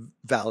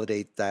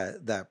 validate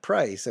that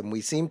price. And we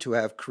seem to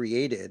have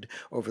created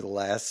over the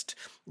last,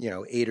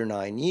 8 or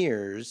 9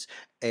 years,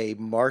 a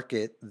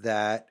market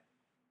that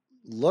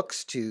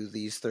looks to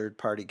these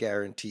third-party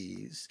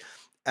guarantees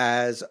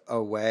as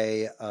a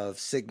way of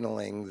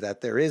signaling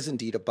that there is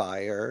indeed a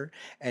buyer.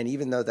 And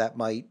even though that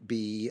might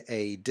be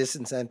a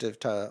disincentive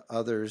to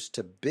others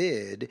to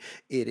bid,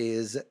 it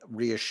is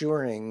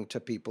reassuring to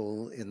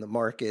people in the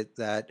market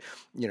that,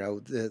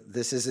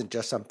 this isn't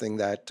just something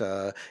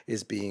that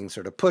is being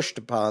sort of pushed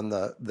upon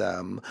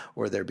them,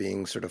 or they're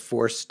being sort of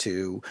forced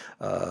to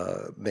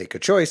make a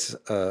choice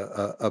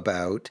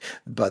about,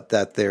 but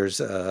that there's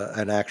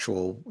an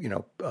actual,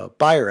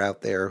 buyer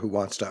out there who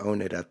wants to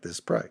own it at this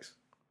price.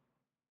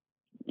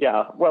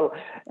 Yeah, well,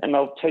 and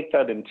I'll take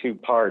that in two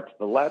parts.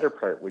 The latter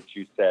part, which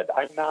you said,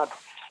 I'm not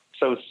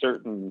so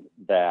certain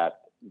that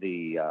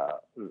the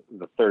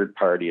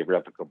third-party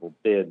irrevocable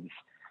bids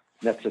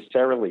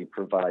necessarily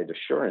provide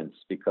assurance,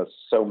 because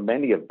so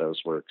many of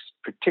those works,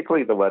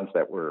 particularly the ones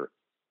that were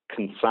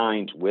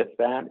consigned with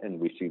that, and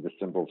we see the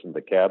symbols in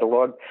the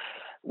catalog,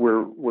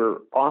 we're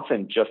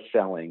often just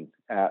selling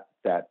at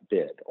that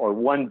bid or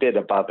one bid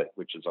above it,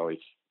 which is always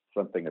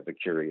something of a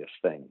curious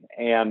thing.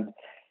 And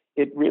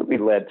it really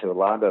led to a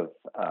lot of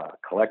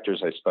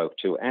collectors I spoke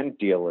to and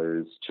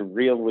dealers to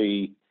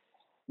really,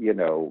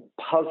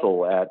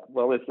 puzzle at,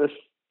 well, is this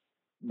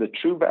the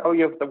true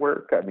value of the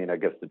work? I mean, I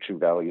guess the true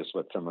value is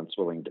what someone's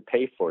willing to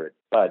pay for it.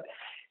 But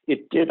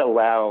it did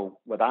allow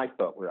what I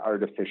thought were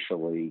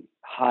artificially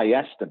high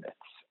estimates.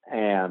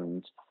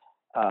 And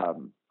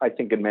I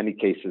think in many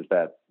cases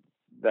that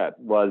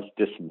was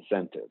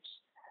disincentives.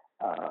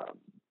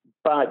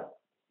 But,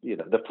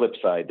 the flip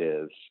side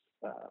is,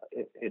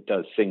 it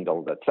does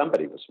signal that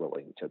somebody was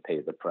willing to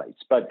pay the price.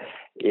 But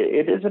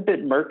it is a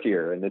bit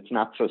murkier, and it's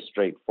not so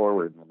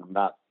straightforward. And I'm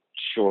not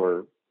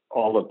sure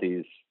all of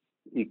these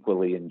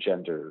equally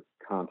engender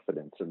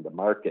confidence in the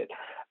market.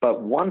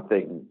 But one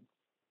thing,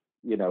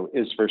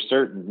 is for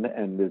certain,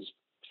 and is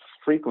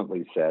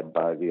frequently said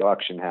by the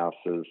auction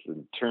houses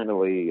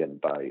internally and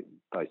by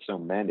so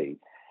many,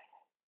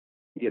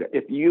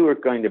 if you are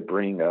going to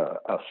bring a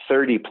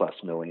 $30+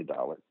 million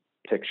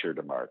picture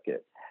to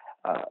market,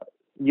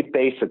 you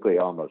basically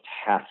almost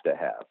have to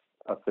have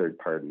a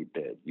third-party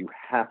bid. You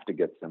have to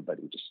get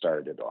somebody to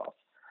start it off,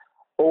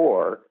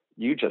 or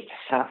you just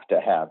have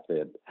to have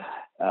it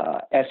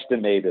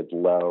estimated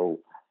low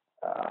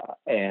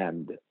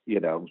and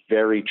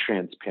very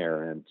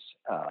transparent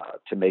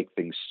to make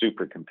things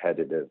super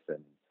competitive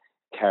and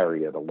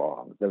carry it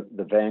along.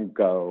 The Van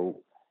Gogh,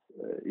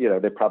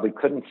 they probably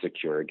couldn't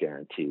secure a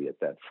guarantee at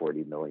that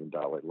 $40 million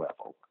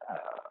level,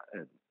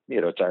 and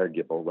it's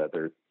arguable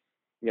whether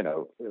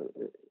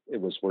it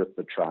was worth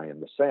the try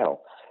and the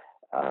sale.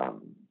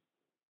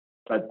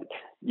 But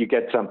you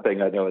get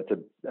something, I know it's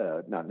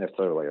not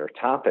necessarily our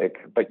topic,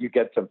 but you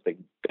get something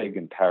big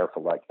and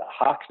powerful like the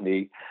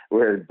Hockney,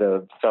 where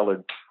the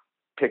seller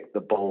picked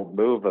the bold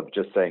move of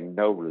just saying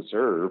no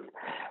reserve.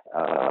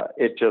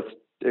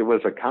 It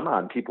was a come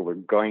on. People were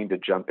going to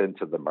jump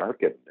into the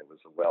market. It was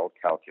a well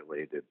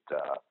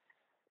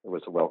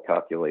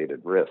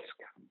calculated risk.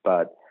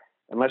 But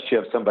unless you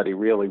have somebody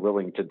really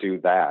willing to do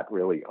that,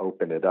 really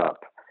open it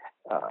up,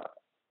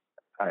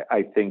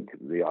 I think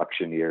the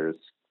auctioneers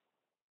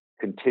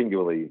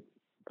continually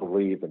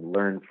believe and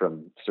learn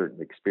from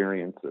certain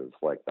experiences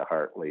like the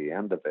Hartley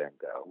and the Van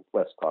Gogh,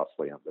 less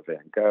costly on the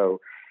Van Gogh,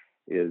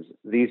 is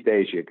these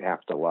days you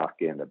have to lock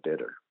in a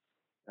bidder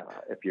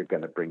if you're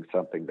going to bring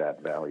something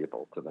that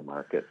valuable to the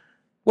market.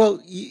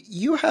 Well,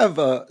 you have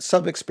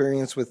some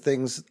experience with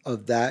things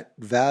of that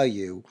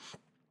value.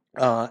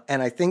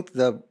 And I think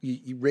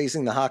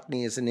raising the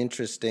Hockney is an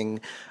interesting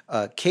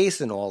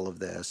case in all of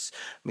this.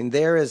 I mean,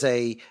 there is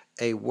a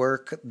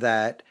work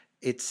that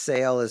its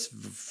sale is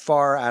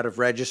far out of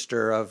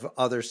register of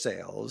other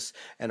sales.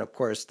 And of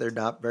course, there are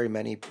not very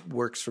many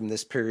works from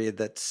this period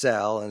that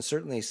sell. And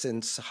certainly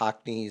since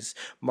Hockney's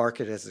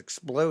market has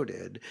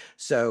exploded.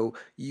 So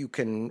you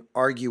can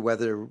argue what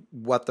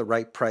the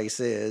right price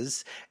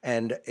is.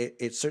 And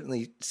it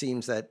certainly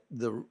seems that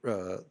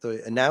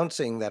the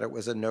announcing that it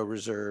was a no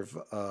reserve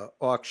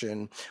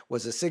auction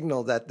was a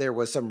signal that there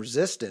was some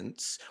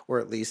resistance, or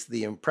at least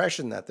the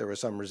impression that there was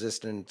some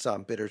resistance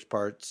on bidders'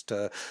 parts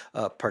to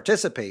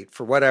participate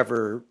for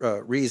whatever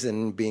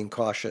reason, being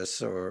cautious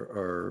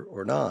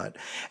or not,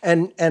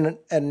 and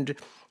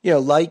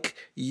like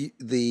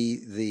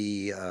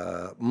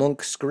the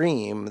Munch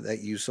Scream that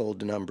you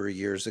sold a number of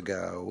years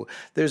ago,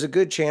 there's a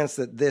good chance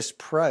that this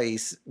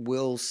price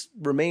will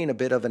remain a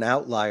bit of an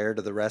outlier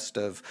to the rest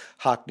of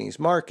Hockney's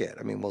market.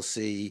 I mean, we'll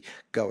see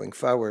going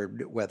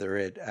forward whether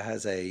it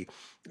has an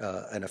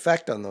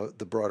effect on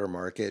the broader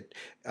market.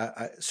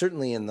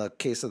 Certainly in the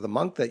case of the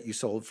Munch that you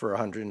sold for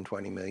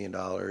 $120 million,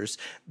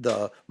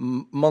 the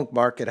Munch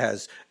market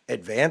has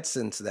advanced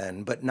since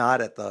then, but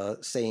not at the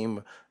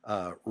same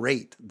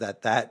rate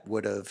that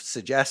would have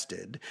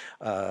suggested.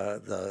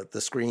 The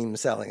Scream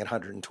selling at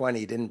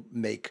 120 didn't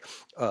make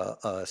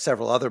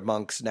several other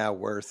Munchs now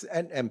worth,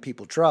 and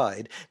people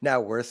tried,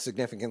 now worth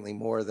significantly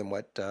more than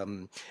what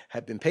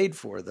had been paid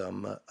for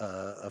them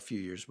a few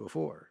years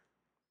before.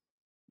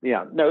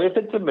 Yeah, no, if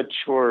it's a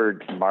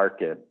matured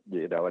market,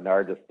 an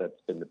artist that's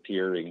been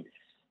appearing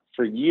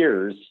for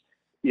years,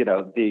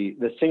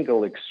 the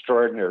single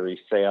extraordinary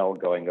sale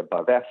going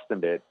above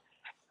estimate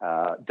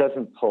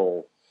doesn't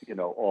pull,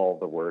 all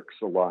the works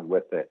along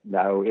with it.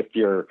 Now, if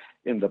you're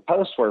in the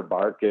post-war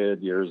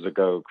market, years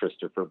ago,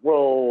 Christopher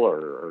Wool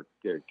or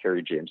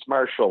Kerry James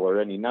Marshall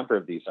or any number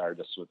of these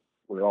artists,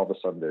 where all of a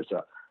sudden there's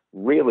a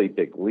really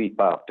big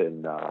leap up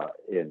in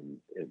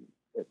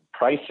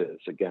prices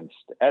against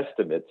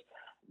estimates,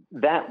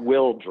 that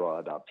will draw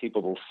it up.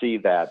 People will see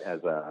that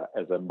as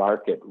a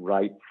market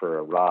ripe for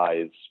a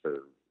rise, for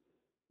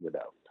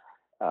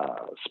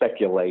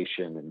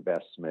speculation,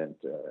 investment,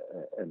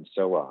 and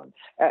so on.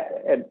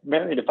 And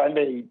Marion, if I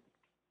may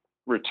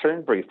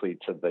return briefly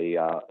to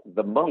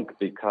the Munch,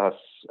 because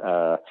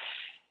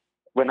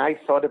when I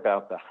thought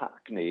about the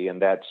Hockney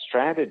and that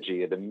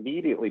strategy, it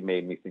immediately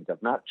made me think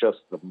of not just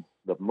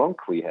the Munch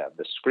we have,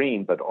 the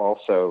Scream, but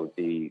also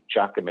the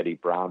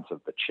Giacometti bronze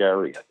of the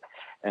Chariot.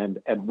 And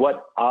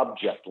what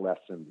object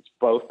lessons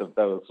both of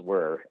those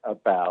were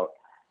about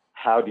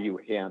how do you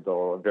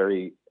handle a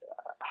very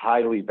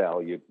highly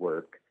valued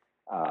work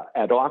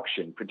at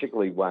auction,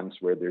 particularly ones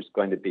where there's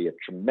going to be a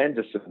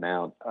tremendous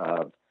amount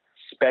of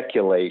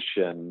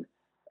speculation,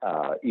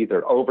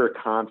 either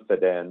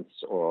overconfidence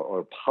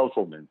or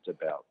puzzlement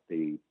about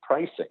the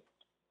pricing.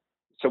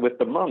 So with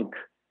the Munch,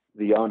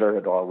 the owner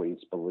had always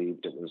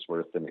believed it was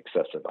worth in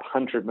excess of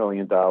 $100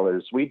 million.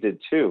 We did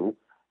too.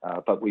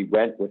 But we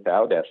went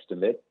without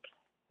estimate.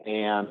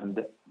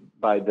 And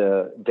by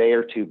the day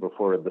or two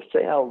before the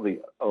sale, the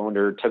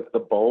owner took the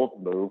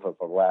bold move of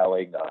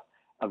allowing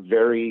a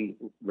very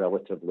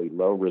relatively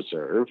low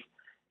reserve.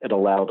 It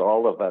allowed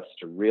all of us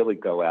to really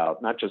go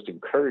out, not just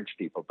encourage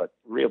people, but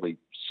really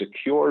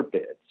secure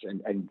bids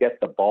and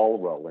get the ball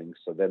rolling.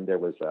 So then there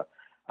was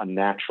a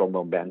natural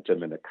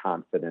momentum and a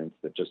confidence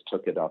that just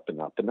took it up and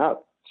up and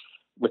up.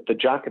 With the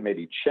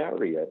Giacometti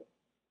Chariot,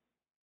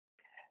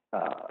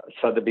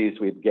 Sotheby's,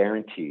 we'd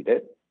guaranteed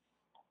it.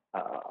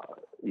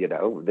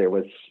 There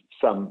was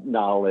some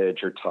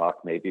knowledge or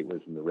talk, maybe it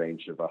was in the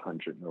range of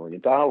 $100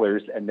 million.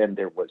 And then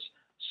there was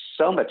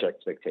so much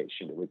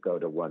expectation it would go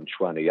to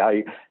 120.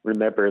 I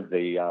remember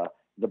the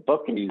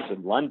bookies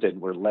in London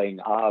were laying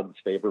odds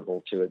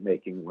favorable to it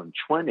making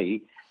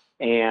 120.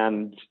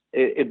 And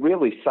it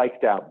really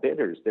psyched out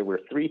bidders. There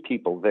were 3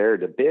 people there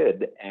to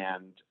bid.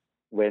 And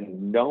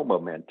when no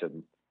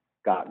momentum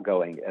got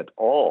going at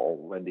all,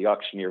 when the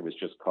auctioneer was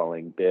just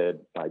calling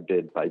bid by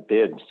bid by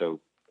bid, so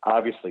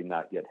obviously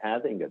not yet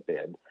having a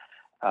bid,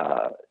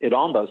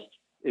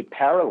 it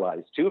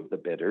paralyzed 2 of the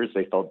bidders.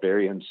 They felt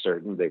very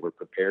uncertain. They were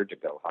prepared to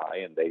go high,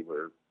 and they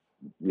were,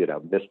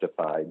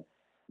 mystified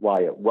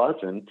why it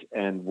wasn't.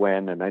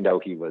 And I know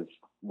he was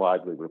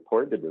widely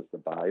reported as the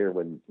buyer,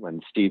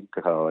 when Steve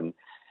Cohen,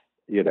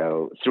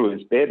 threw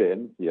his bid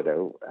in,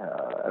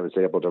 I was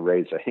able to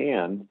raise a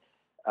hand.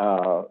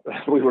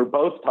 We were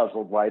both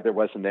puzzled why there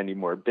wasn't any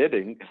more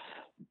bidding,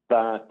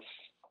 but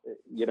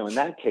in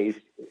that case,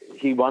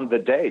 he won the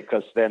day,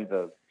 because then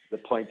the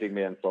pointing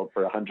man sold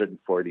for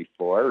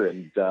 144,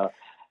 and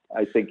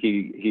I think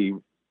he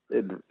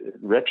in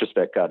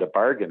retrospect got a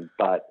bargain.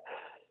 But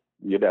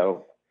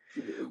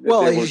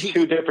Well, There were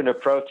two different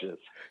approaches.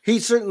 he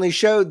certainly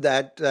showed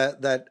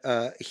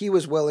that he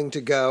was willing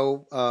to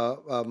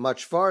go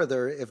much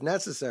farther if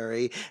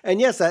necessary. And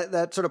yes,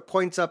 that sort of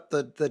points up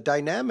the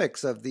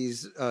dynamics of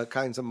these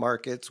kinds of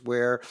markets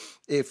where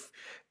if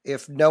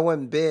no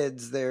one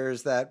bids,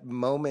 there's that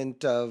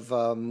moment of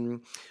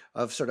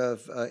sort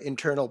of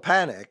internal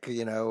panic.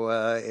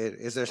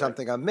 Is there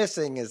something I'm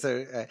missing? Is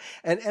there?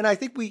 And I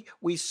think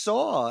we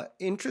saw,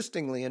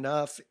 interestingly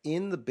enough,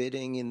 in the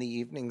bidding in the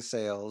evening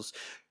sales,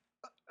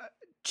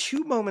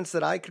 two moments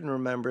that I can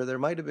remember, there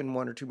might have been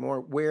one or two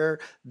more, where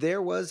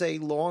there was a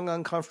long,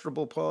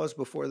 uncomfortable pause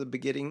before the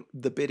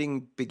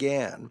bidding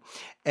began.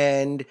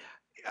 And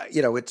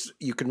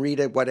you can read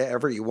it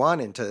whatever you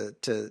want into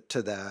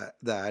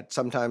that.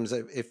 Sometimes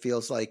it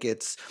feels like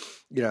it's,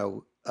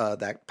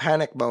 that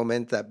panic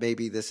moment that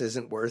maybe this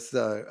isn't worth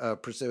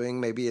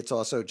pursuing. Maybe it's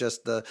also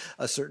just a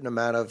certain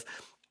amount of,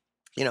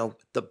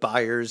 the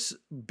buyers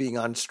being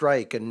on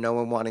strike and no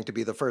one wanting to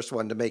be the first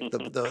one to make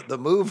the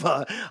move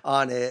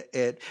on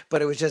it.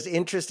 But it was just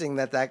interesting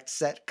that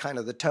set kind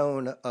of the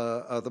tone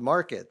of the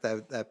market,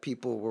 that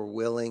people were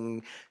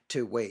willing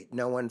to wait.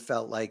 No one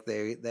felt like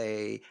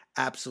they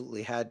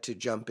absolutely had to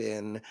jump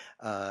in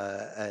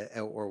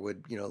or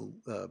would,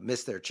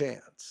 miss their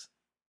chance.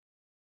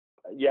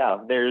 Yeah,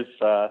 there's,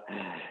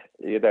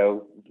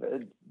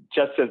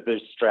 just as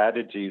there's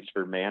strategies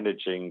for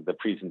managing the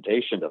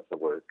presentation of the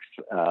works,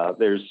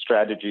 there's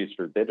strategies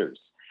for bidders.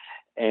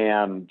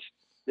 And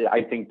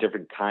I think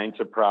different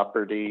kinds of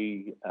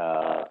property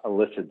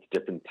elicits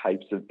different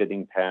types of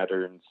bidding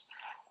patterns.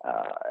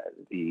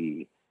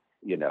 The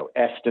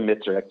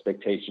estimates or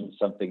expectations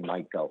something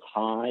might go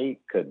high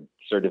could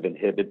sort of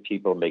inhibit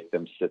people, make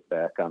them sit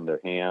back on their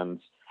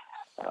hands.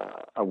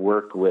 A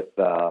work with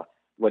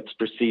what's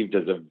perceived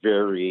as a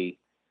very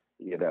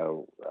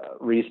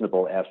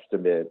reasonable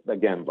estimate,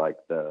 again, like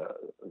the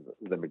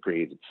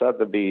Magritte at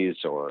Sotheby's,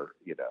 or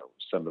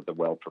some of the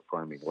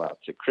well-performing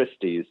lots at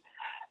Christie's,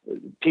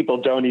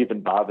 people don't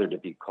even bother to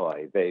be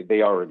coy.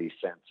 They already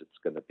sense it's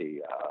going to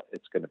be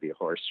a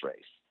horse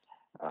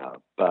race.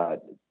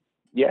 But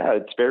yeah,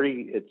 it's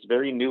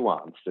very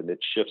nuanced, and it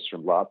shifts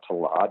from lot to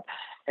lot.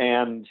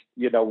 And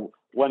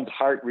one's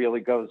heart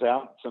really goes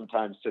out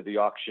sometimes to the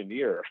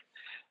auctioneer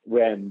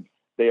when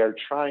they are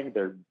trying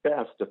their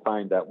best to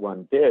find that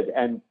one bid.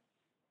 And,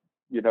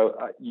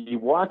 you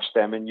watch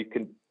them and you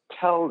can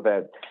tell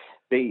that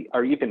they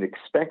are even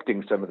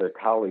expecting some of their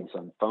colleagues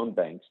on phone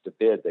banks to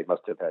bid. They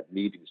must have had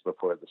meetings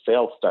before the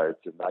sale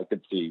starts. And I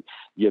could see,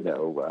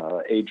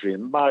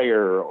 Adrian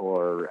Meyer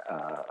or,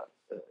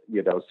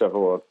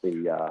 several of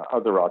the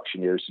other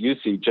auctioneers you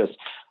see just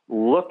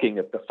looking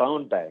at the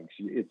phone banks.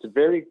 It's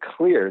very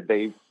clear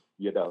they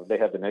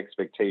have an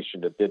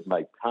expectation a bid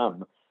might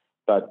come.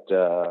 But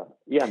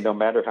no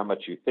matter how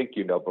much you think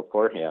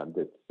beforehand,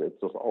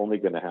 it's only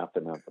going to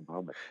happen at the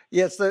moment.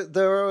 Yes,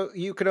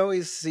 you can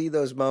always see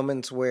those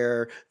moments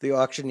where the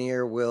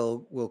auctioneer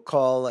will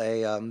call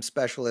a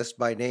specialist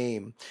by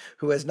name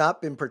who has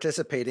not been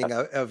participating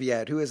of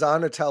yet, who is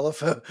on a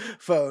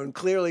telephone,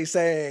 clearly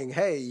saying,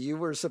 "Hey, you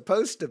were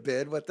supposed to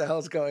bid. What the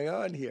hell's going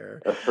on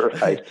here?"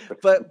 Right.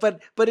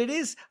 But it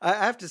is. I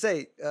have to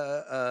say.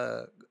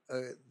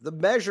 The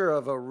measure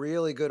of a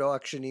really good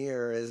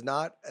auctioneer is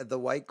not the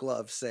white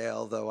glove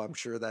sale, though I'm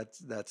sure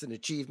that's an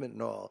achievement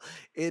and all.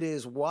 It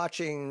is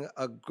watching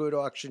a good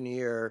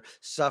auctioneer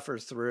suffer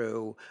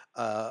through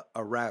a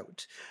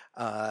rout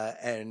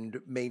and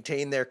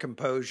maintain their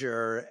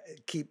composure,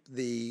 keep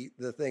the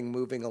thing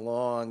moving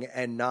along,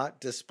 and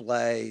not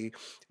display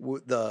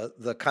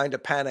the kind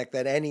of panic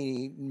that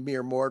any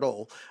mere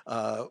mortal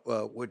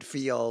would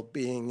feel,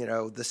 being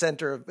the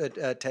center of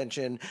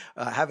attention,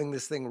 having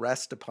this thing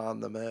rest upon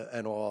them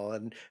and all.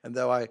 And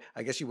though I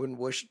guess you wouldn't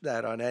wish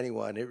that on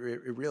anyone, it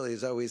really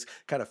is always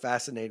kind of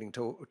fascinating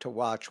to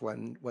watch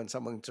when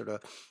someone sort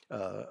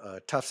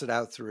of toughs it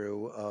out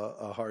through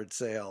a hard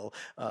sale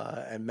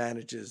and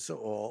manages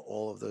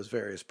all of those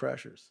various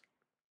pressures.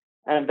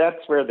 And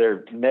that's where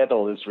their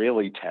mettle is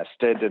really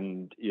tested.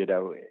 And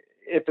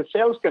if the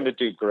sale's going to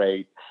do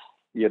great,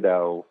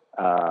 the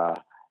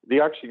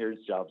auctioneer's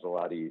job's a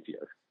lot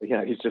easier.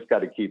 He's just got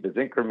to keep his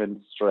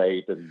increments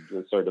straight and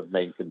sort of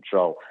maintain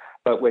control.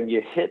 But when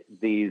you hit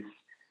these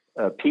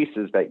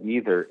pieces that you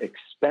either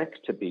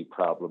expect to be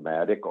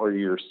problematic or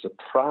you're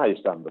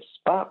surprised on the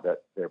spot that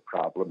they're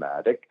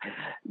problematic,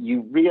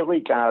 you really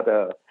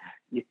gotta,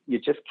 you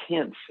just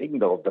can't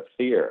signal the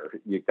fear.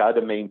 You got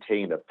to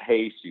maintain a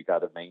pace. You got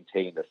to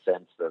maintain a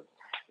sense of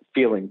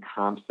feeling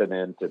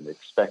confident and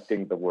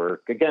expecting the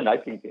work. Again, I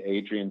think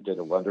Adrian did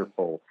a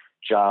wonderful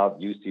job.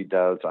 UC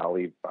does,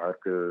 Ollie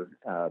Barker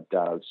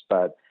does,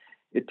 but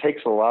it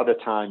takes a lot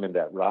of time in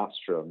that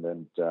rostrum.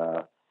 And,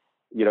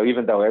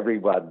 even though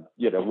everyone,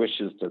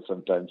 wishes to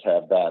sometimes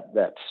have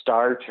that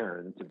star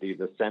turn to be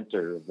the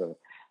center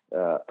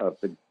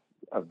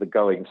of the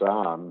goings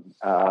on,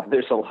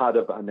 there's a lot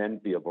of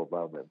unenviable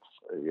moments,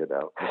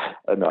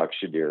 an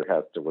auctioneer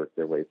has to work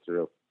their way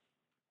through.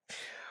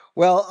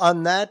 Well,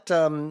 on that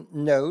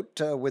note,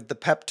 with the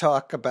pep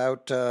talk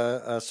about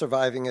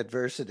surviving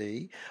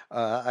adversity,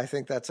 I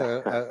think that's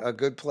a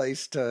good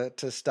place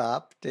to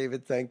stop.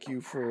 David, thank you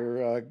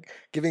for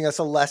giving us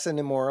a lesson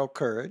in moral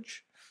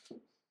courage.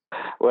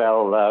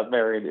 Well,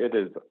 Marion, it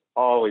is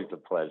always a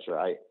pleasure.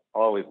 I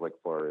always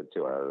look forward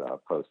to our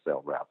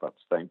post-sale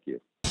wrap-ups. Thank you.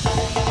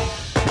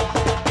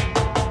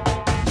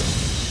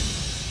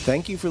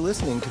 Thank you for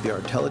listening to the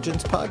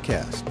Artelligence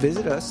Podcast.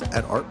 Visit us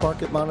at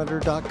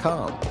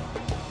artmarketmonitor.com.